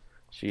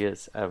 She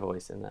is a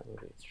voice in that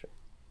movie, it's true.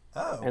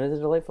 Oh. And is a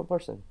delightful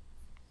person.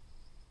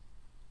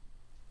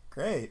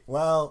 Great.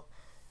 Well,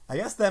 I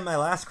guess then my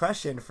last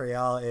question for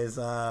y'all is,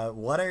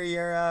 what are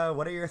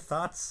your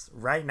thoughts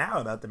right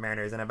now about the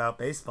Mariners and about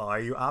baseball? Are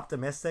you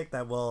optimistic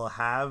that we'll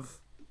have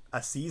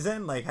a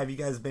season? Like, have you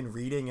guys been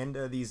reading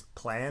into these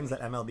plans that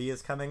MLB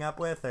is coming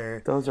up with,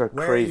 or those are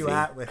where crazy. are you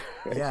at with?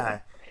 Yeah,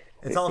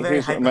 it's all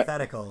very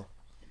hypothetical.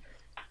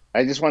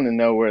 I just want to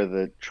know where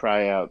the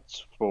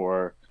tryouts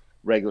for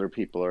regular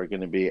people are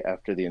going to be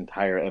after the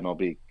entire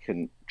MLB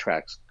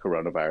contracts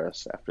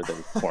coronavirus after they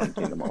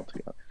quarantine them all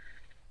together.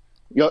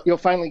 You'll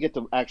finally get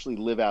to actually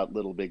live out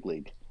Little Big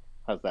League.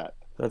 How's that?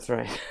 That's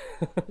right.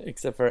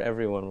 Except for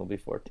everyone will be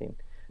 14.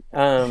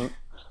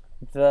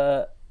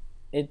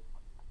 It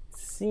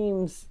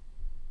seems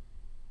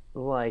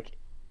like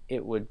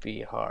it would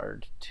be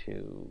hard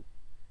to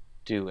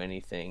do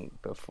anything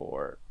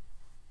before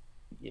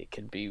it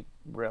could be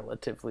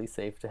relatively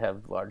safe to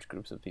have large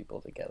groups of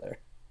people together.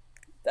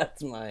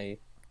 That's my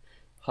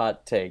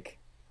hot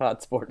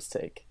sports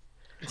take.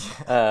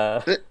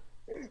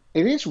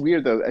 It is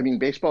weird though. I mean,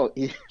 baseball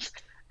is,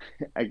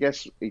 I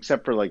guess,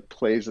 except for like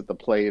plays at the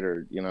plate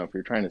or, if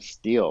you're trying to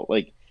steal,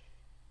 like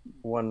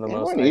one of the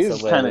most isolated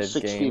isolated kind of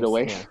 6 games, feet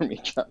away from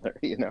each other.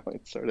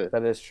 It's sort of,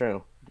 that is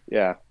true.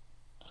 Yeah,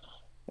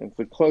 it's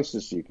the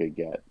closest you could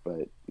get,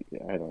 but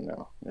I don't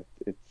know.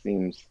 It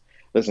seems.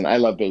 Listen, I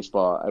love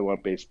baseball. I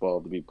want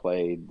baseball to be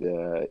played,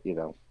 as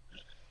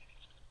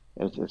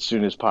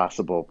soon as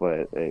possible.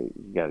 But you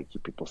got to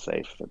keep people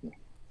safe, and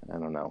I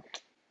don't know.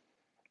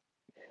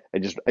 I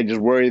just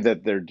worry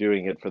that they're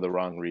doing it for the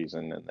wrong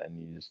reason, and then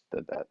you just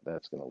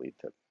that's going to lead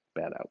to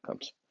bad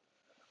outcomes.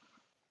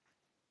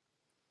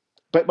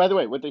 But by the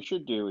way, what they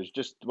should do is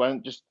just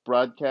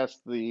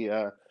broadcast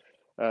the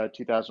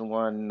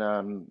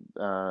 2001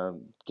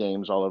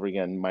 games all over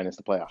again, minus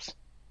the playoffs.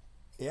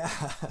 Yeah.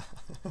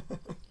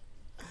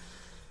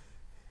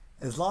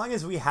 As long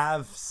as we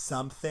have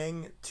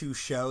something to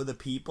show the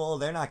people,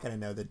 they're not going to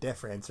know the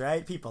difference,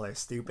 right? People are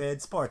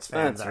stupid. Sports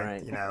fans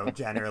aren't,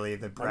 generally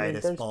the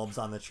brightest bulbs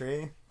on the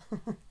tree.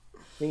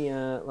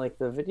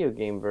 The video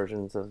game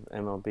versions of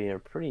MLB are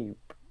pretty,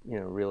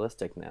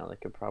 realistic now. They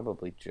could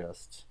probably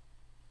just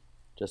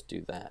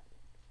do that,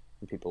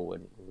 and people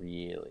wouldn't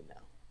really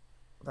know.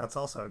 That's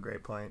also a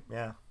great point.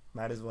 Yeah,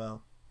 might as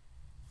well.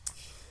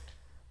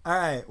 All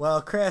right.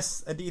 Well,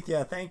 Chris,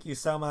 Aditya, thank you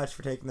so much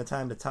for taking the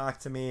time to talk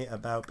to me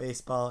about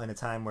baseball in a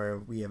time where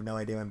we have no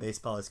idea when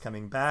baseball is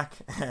coming back,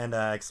 and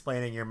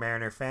explaining your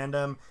Mariner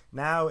fandom.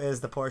 Now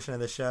is the portion of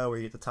the show where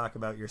you get to talk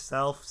about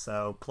yourself.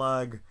 So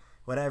plug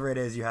whatever it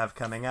is you have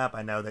coming up.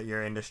 I know that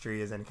your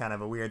industry is in kind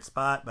of a weird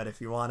spot, but if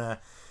you want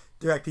to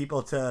direct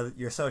people to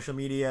your social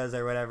medias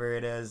or whatever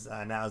it is,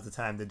 now is the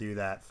time to do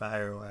that.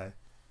 Fire away.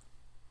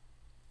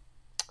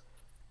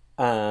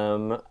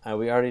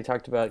 We already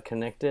talked about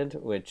Connected,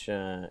 which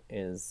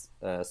is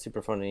a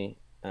super funny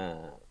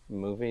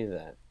movie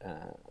that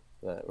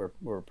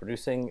we're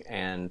producing,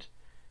 and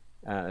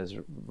is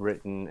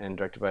written and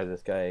directed by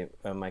this guy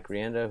Mike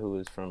Rianda, who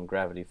is from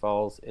Gravity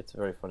Falls. It's a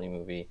very funny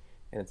movie,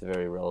 and it's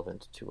very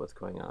relevant to what's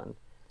going on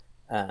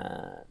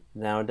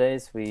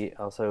nowadays. We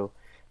also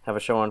have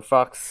a show on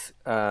Fox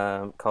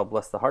called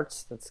Bless the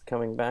Hearts that's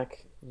coming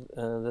back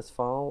this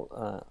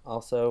fall.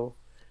 Also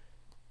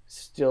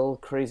still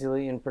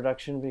crazily in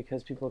production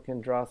because people can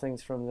draw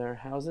things from their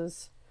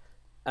houses,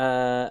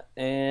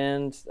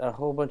 and a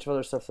whole bunch of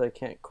other stuff that I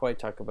can't quite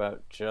talk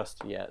about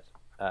just yet,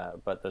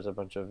 but there's a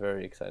bunch of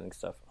very exciting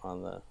stuff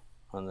on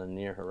the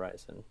near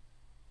horizon.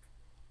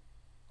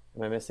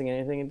 Am I missing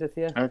anything,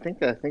 Aditya? I think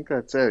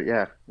that's it.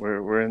 Yeah,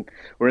 we're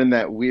in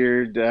that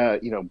weird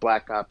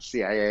Black Ops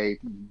CIA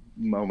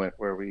moment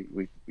where we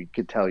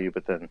could tell you,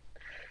 but then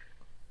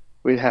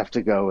we'd have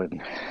to go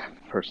and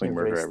personally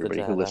murder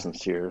everybody who listens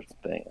to your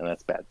thing, and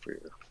that's bad for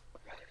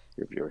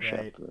your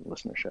viewership and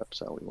listenership,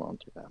 so we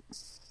won't do that.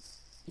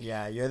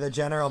 Yeah, you're the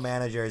general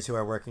managers who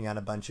are working on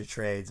a bunch of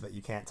trades, but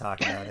you can't talk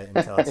about it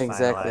until it's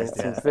exactly. finalized.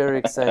 Some very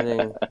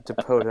exciting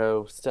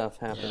Dipoto stuff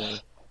happening.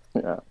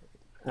 Yeah.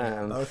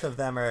 Both of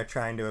them are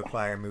trying to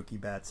acquire Mookie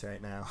Betts right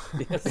now.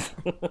 Yes.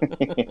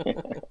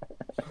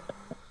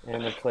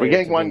 We're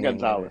getting Juan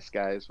Gonzalez,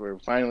 guys. We're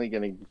finally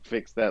going to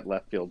fix that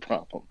left field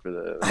problem for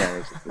the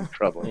Mariners that's been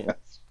troubling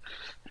us.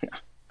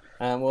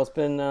 Yeah. Well, it's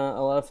been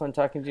a lot of fun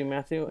talking to you,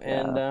 Matthew,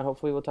 and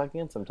hopefully we'll talk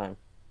again sometime.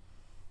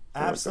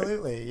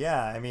 Absolutely,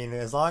 yeah. I mean,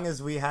 as long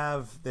as we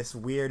have this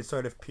weird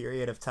sort of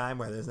period of time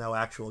where there's no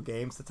actual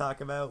games to talk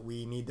about,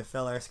 we need to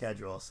fill our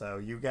schedule. So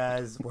you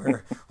guys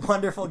were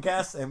wonderful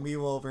guests, and we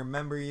will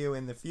remember you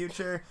in the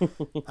future.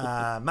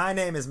 My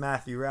name is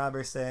Matthew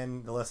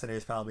Robertson. The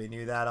listeners probably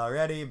knew that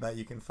already, but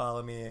you can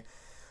follow me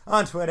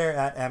on Twitter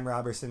at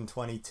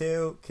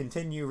mrobertson22.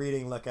 Continue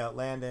reading Lookout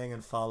Landing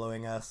and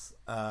following us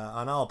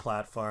on all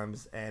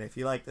platforms. And if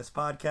you like this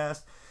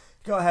podcast,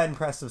 go ahead and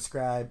press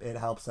subscribe. It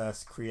helps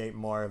us create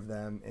more of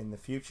them in the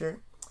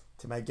future.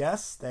 To my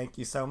guests, thank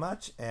you so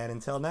much. And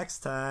until next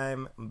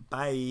time,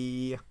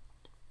 bye.